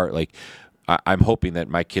 years apart. Like, I'm hoping that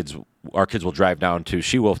our kids will drive down to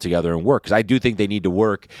SheWolf together and work, because I do think they need to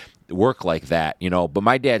work like that, But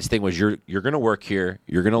my dad's thing was, you're going to work here.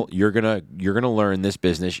 You're going to learn this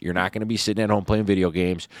business. You're not going to be sitting at home playing video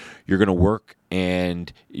games. You're going to work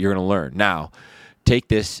and you're going to learn. Now, take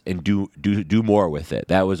this and do more with it.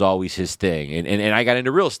 That was always his thing. And I got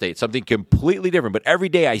into real estate, something completely different. But every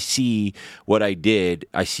day I see what I did.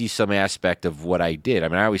 I see some aspect of what I did. I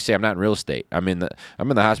mean, I always say I'm not in real estate. I'm in the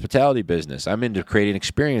hospitality business. I'm into creating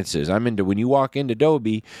experiences. I'm into, when you walk into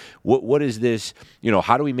DOBI, what is this?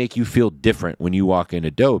 How do we make you feel different when you walk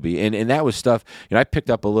into DOBI? And that was stuff. I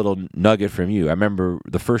picked up a little nugget from you. I remember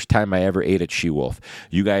the first time I ever ate at SheWolf.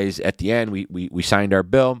 You guys at the end, we signed our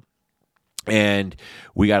bill. And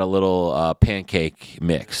we got a little pancake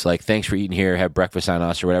mix, like, thanks for eating here, have breakfast on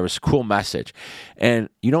us, or whatever. It's a cool message. And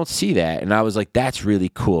you don't see that. And I was like, that's really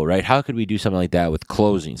cool, right? How could we do something like that with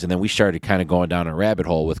closings? And then we started kind of going down a rabbit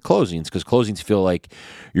hole with closings, because closings feel like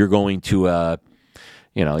you're going to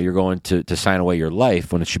sign away your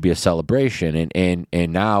life when it should be a celebration.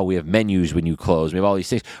 And now we have menus when you close. We have all these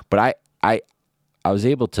things. But I was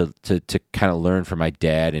able to kind of learn from my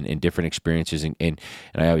dad and different experiences, and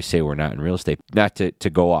I always say we're not in real estate, not to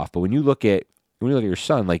go off, but when you look at your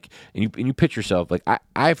son, like, and you pitch yourself, like,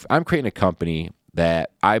 I'm creating a company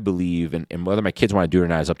that I believe, and whether my kids want to do it or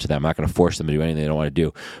not is up to them. I'm not going to force them to do anything they don't want to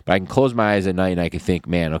do, but I can close my eyes at night and I can think,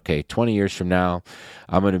 man, okay, 20 years from now,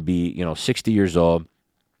 I'm going to be 60 years old,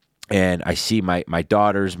 and I see my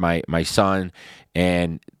daughters, my son,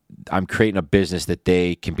 and I'm creating a business that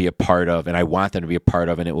they can be a part of, and I want them to be a part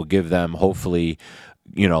of, and it will give them, hopefully,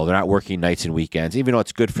 they're not working nights and weekends, even though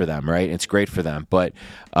it's good for them, right? It's great for them, but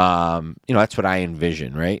that's what I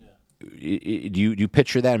envision, right? Do you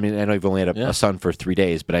picture that? I mean, I know you've only had a son for 3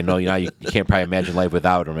 days, but I know you can't probably imagine life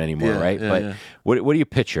without him anymore, right? But what do you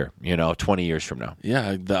picture, 20 years from now?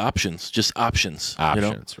 Yeah, the options, just options.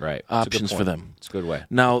 Options, right? Options for them. It's a good way.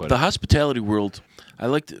 Now, the hospitality world,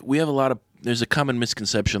 we have a lot of. There's a common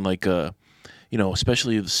misconception, like,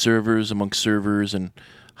 especially the servers, amongst servers and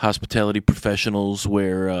hospitality professionals,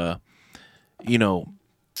 where, they'll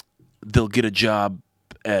get a job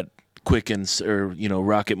at Quickens or,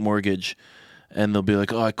 Rocket Mortgage, and they'll be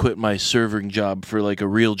like, oh, I quit my serving job for, like, a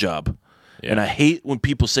real job. Yeah. And I hate when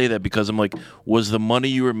people say that, because I'm like, was the money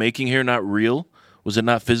you were making here not real? Was it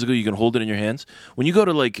not physical? You can hold it in your hands? When you go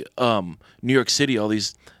to, like, New York City, all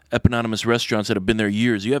these eponymous restaurants that have been there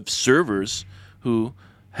years, you have servers who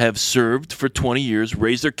have served for 20 years,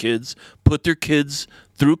 raised their kids, put their kids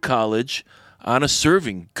through college on a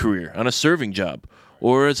serving career, on a serving job,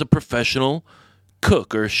 or as a professional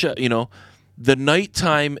cook or chef. The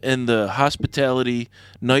nighttime and the hospitality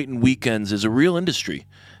night and weekends is a real industry,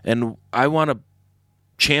 and I want to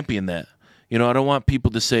champion that. I don't want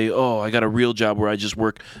people to say, oh, I got a real job where I just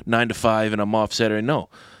work 9 to 5 and I'm off Saturday. No.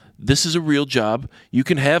 This is a real job. You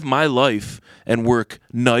can have my life and work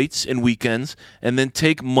nights and weekends, and then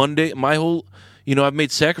take Monday. I've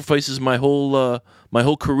made sacrifices my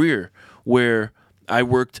whole career, where I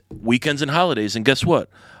worked weekends and holidays. And guess what?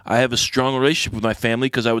 I have a strong relationship with my family,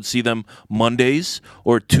 because I would see them Mondays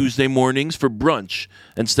or Tuesday mornings for brunch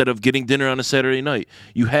instead of getting dinner on a Saturday night.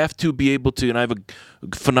 You have to be able to, and I have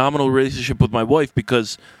a phenomenal relationship with my wife,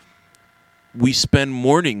 because we spend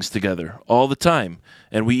mornings together all the time,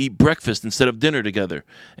 and we eat breakfast instead of dinner together.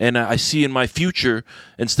 And I see in my future,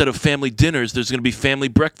 instead of family dinners, there's going to be family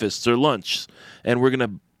breakfasts or lunch, and we're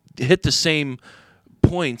going to hit the same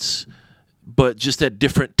points, but just at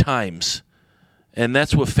different times. And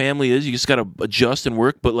that's what family is. You just got to adjust and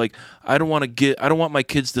work. But, like, I don't want my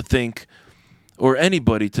kids to think, or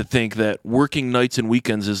anybody to think, that working nights and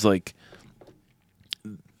weekends is, like,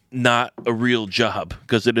 not a real job,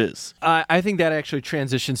 because it is. I think that actually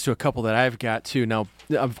transitions to a couple that I've got too. Now,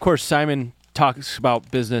 of course, Simon talks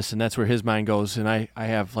about business, and that's where his mind goes. And I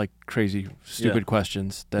have, like, crazy, stupid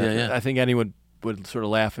questions that I think anyone would sort of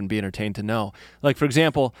laugh and be entertained to know. Like, for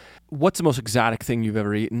example, what's the most exotic thing you've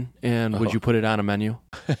ever eaten, and would you put it on a menu?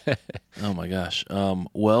 Oh my gosh.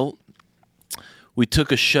 Well, we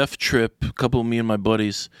took a chef trip. A couple of me and my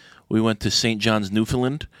buddies. We went to St. John's,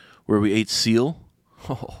 Newfoundland, where we ate seal.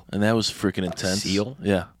 Oh, And that was freaking intense. Seal?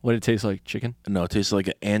 Yeah. what did it taste like? Chicken? No, it tasted like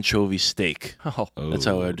an anchovy steak. Oh, That's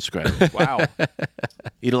how I would describe it. wow.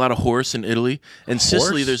 Eat a lot of horse in Italy. In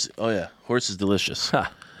Sicily, Horse? horse is delicious.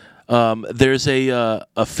 Huh. There's a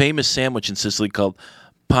famous sandwich in Sicily called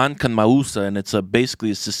pan con mausa, and it's basically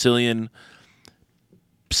a Sicilian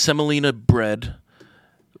semolina bread,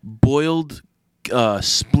 boiled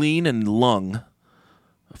spleen and lung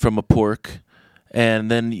from a pork, and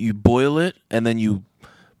then you boil it, and then you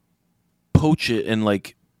poach it in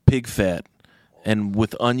like pig fat and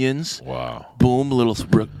with onions. Wow. Boom, a little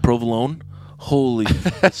provolone. Holy,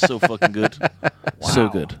 it's so fucking good. So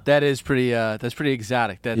good. That is pretty. That's pretty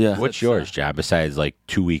exotic. Yeah. That's, What's yours, John? Besides like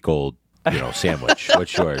 2-week-old, sandwich.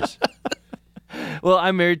 What's yours? Well,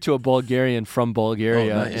 I'm married to a Bulgarian from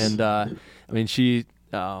Bulgaria, Oh, nice. and I mean, she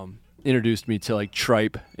introduced me to like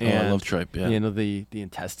tripe and I love tripe, yeah. the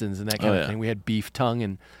intestines and that kind Oh, of yeah. thing. We had beef tongue,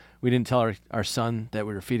 and we didn't tell our son that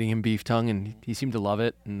we were feeding him beef tongue, and he seemed to love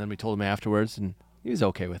it. And then we told him afterwards, and he was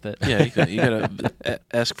okay with it. Yeah, you gotta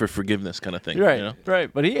ask for forgiveness, kind of thing. Right, You know?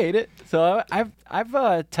 right. But he ate it. So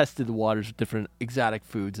I've tested the waters with different exotic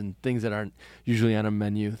foods and things that aren't usually on a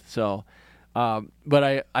menu. So, but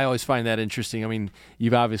I always find that interesting. I mean,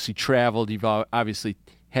 you've obviously traveled. You've obviously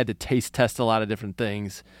had to taste test a lot of different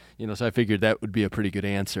things. So I figured that would be a pretty good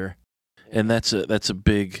answer. And that's a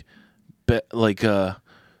big, back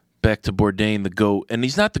to Bourdain, the goat. And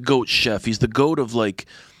he's not the goat chef. He's the goat of like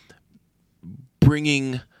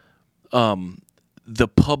bringing the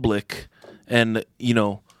public and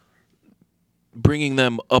bringing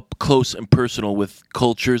them up close and personal with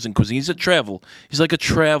cultures and cuisine. He's like a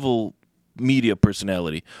travel media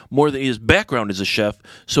personality. More than his background as a chef,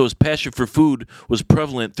 so his passion for food was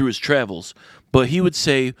prevalent through his travels. But he would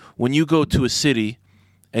say, when you go to a city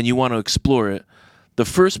and you want to explore it, the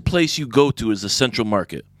first place you go to is the central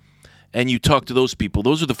market. And you talk to those people.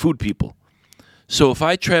 Those are the food people. So if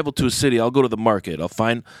I travel to a city, I'll go to the market.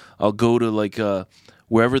 I'll go to like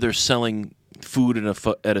wherever they're selling food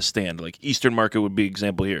at a stand. Like Eastern Market would be an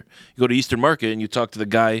example here. You go to Eastern Market and you talk to the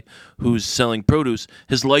guy who's selling produce.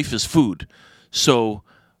 His life is food. So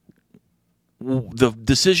the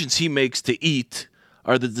decisions he makes to eat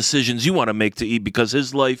are the decisions you want to make to eat, because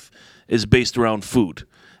his life is based around food.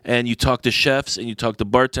 And you talk to chefs and you talk to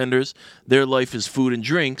bartenders. Their life is food and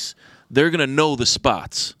drinks. They're going to know the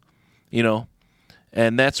spots,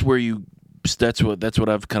 And that's where that's what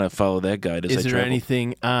I've kind of followed that guide as I Is there travel.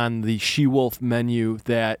 anything on the SheWolf menu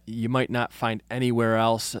that you might not find anywhere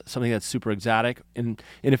else, something that's super exotic? And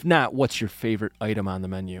if not, what's your favorite item on the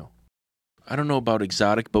menu? I don't know about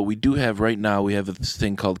exotic, but we do have right now, we have this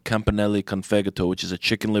thing called campanelle con fegato, which is a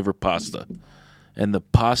chicken liver pasta. And the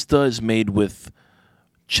pasta is made with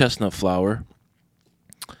chestnut flour.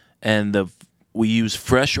 And we use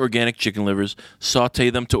fresh organic chicken livers, saute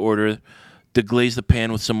them to order, deglaze the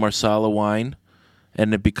pan with some marsala wine,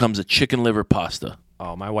 and it becomes a chicken liver pasta.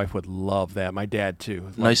 Oh, my wife would love that. My dad, too.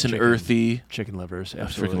 Loves Nice and earthy. Chicken livers, I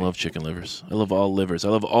absolutely. freaking love chicken livers. I love all livers. I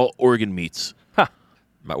love all organ meats.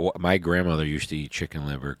 My grandmother used to eat chicken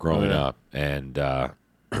liver growing yeah. up, and I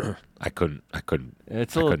couldn't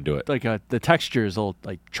It's I couldn't do it. Like the texture is a little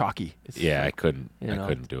like chalky. It's Yeah, I like, couldn't. you know. I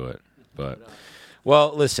couldn't do it. But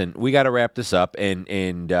well, listen, we got to wrap this up, and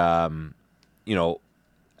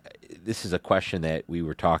this is a question that we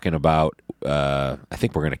were talking about. I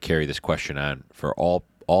think we're going to carry this question on for all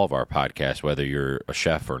of our podcasts, whether you're a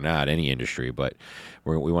chef or not, any industry. But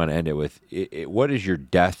we want to end it with: what is your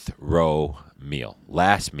death row meal?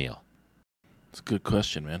 Last meal. It's a good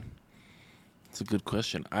question, man. It's a good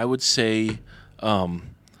question. I would say I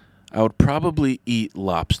would probably eat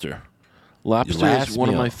lobster. Lobster Last is one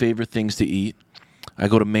meal. of my favorite things to eat. I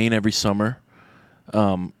go to Maine every summer,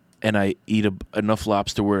 and I eat enough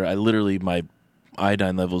lobster where my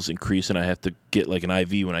iodine levels increase, and I have to get like an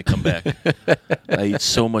IV when I come back. I eat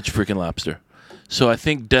so much freaking lobster. So I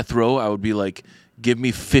think death row, I would be like, give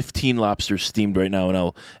me 15 lobsters steamed right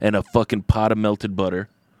now, and a fucking pot of melted butter,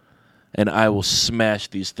 and I will smash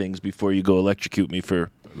these things before you go electrocute me for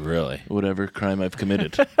Really? whatever crime I've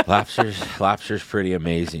committed. Lobster's pretty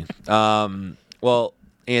amazing. Well,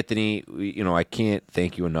 Anthony, I can't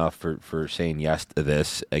thank you enough for saying yes to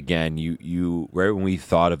this. Again, you right when we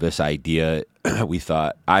thought of this idea,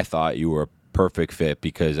 I thought you were a perfect fit,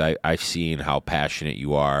 because I've seen how passionate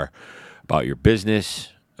you are about your business,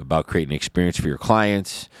 about creating an experience for your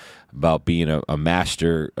clients, about being a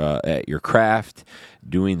master at your craft,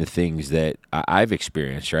 doing the things that I've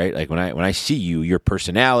experienced, right? Like when I see you, your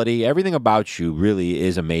personality, everything about you really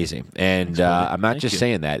is amazing. And I'm not just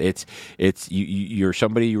saying that. It's you're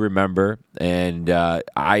somebody you remember, and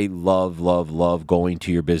I love going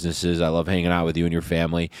to your businesses. I love hanging out with you and your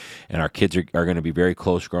family, and our kids are going to be very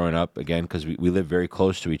close growing up again because we live very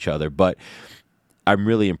close to each other. But I'm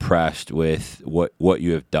really impressed with what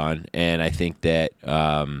you have done, and I think that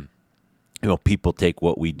people take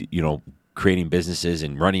what we creating businesses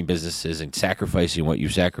and running businesses and sacrificing what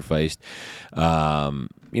you've sacrificed.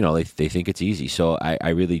 They think it's easy. So I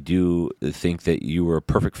really do think that you were a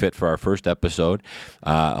perfect fit for our first episode.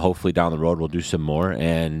 Hopefully down the road we'll do some more,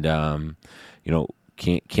 and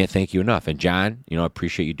can't thank you enough. And John, I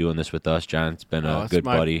appreciate you doing this with us. John's been a good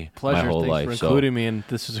buddy my whole life. Thanks for including me, and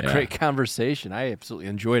this was a great conversation. I absolutely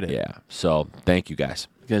enjoyed it. Yeah. So thank you guys.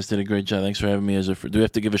 You guys did a great job. Thanks for having me. Do we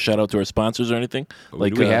have to give a shout out to our sponsors or anything? Do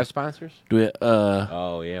we have sponsors? Do we?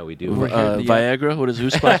 Oh yeah, we do. Viagra.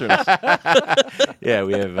 Who's sponsoring us? Yeah,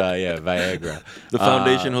 we have Viagra. The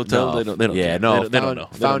Foundation Hotel. No. They don't. Yeah, care. no. They don't know.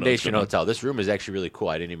 Foundation Hotel. This room is actually really cool.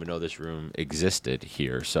 I didn't even know this room existed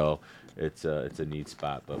here. So it's a neat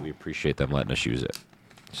spot, but we appreciate them letting us use it.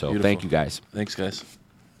 So Thank you guys. Thanks, guys.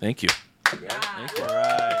 Thank you. Yeah. Thank you. All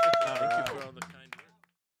right.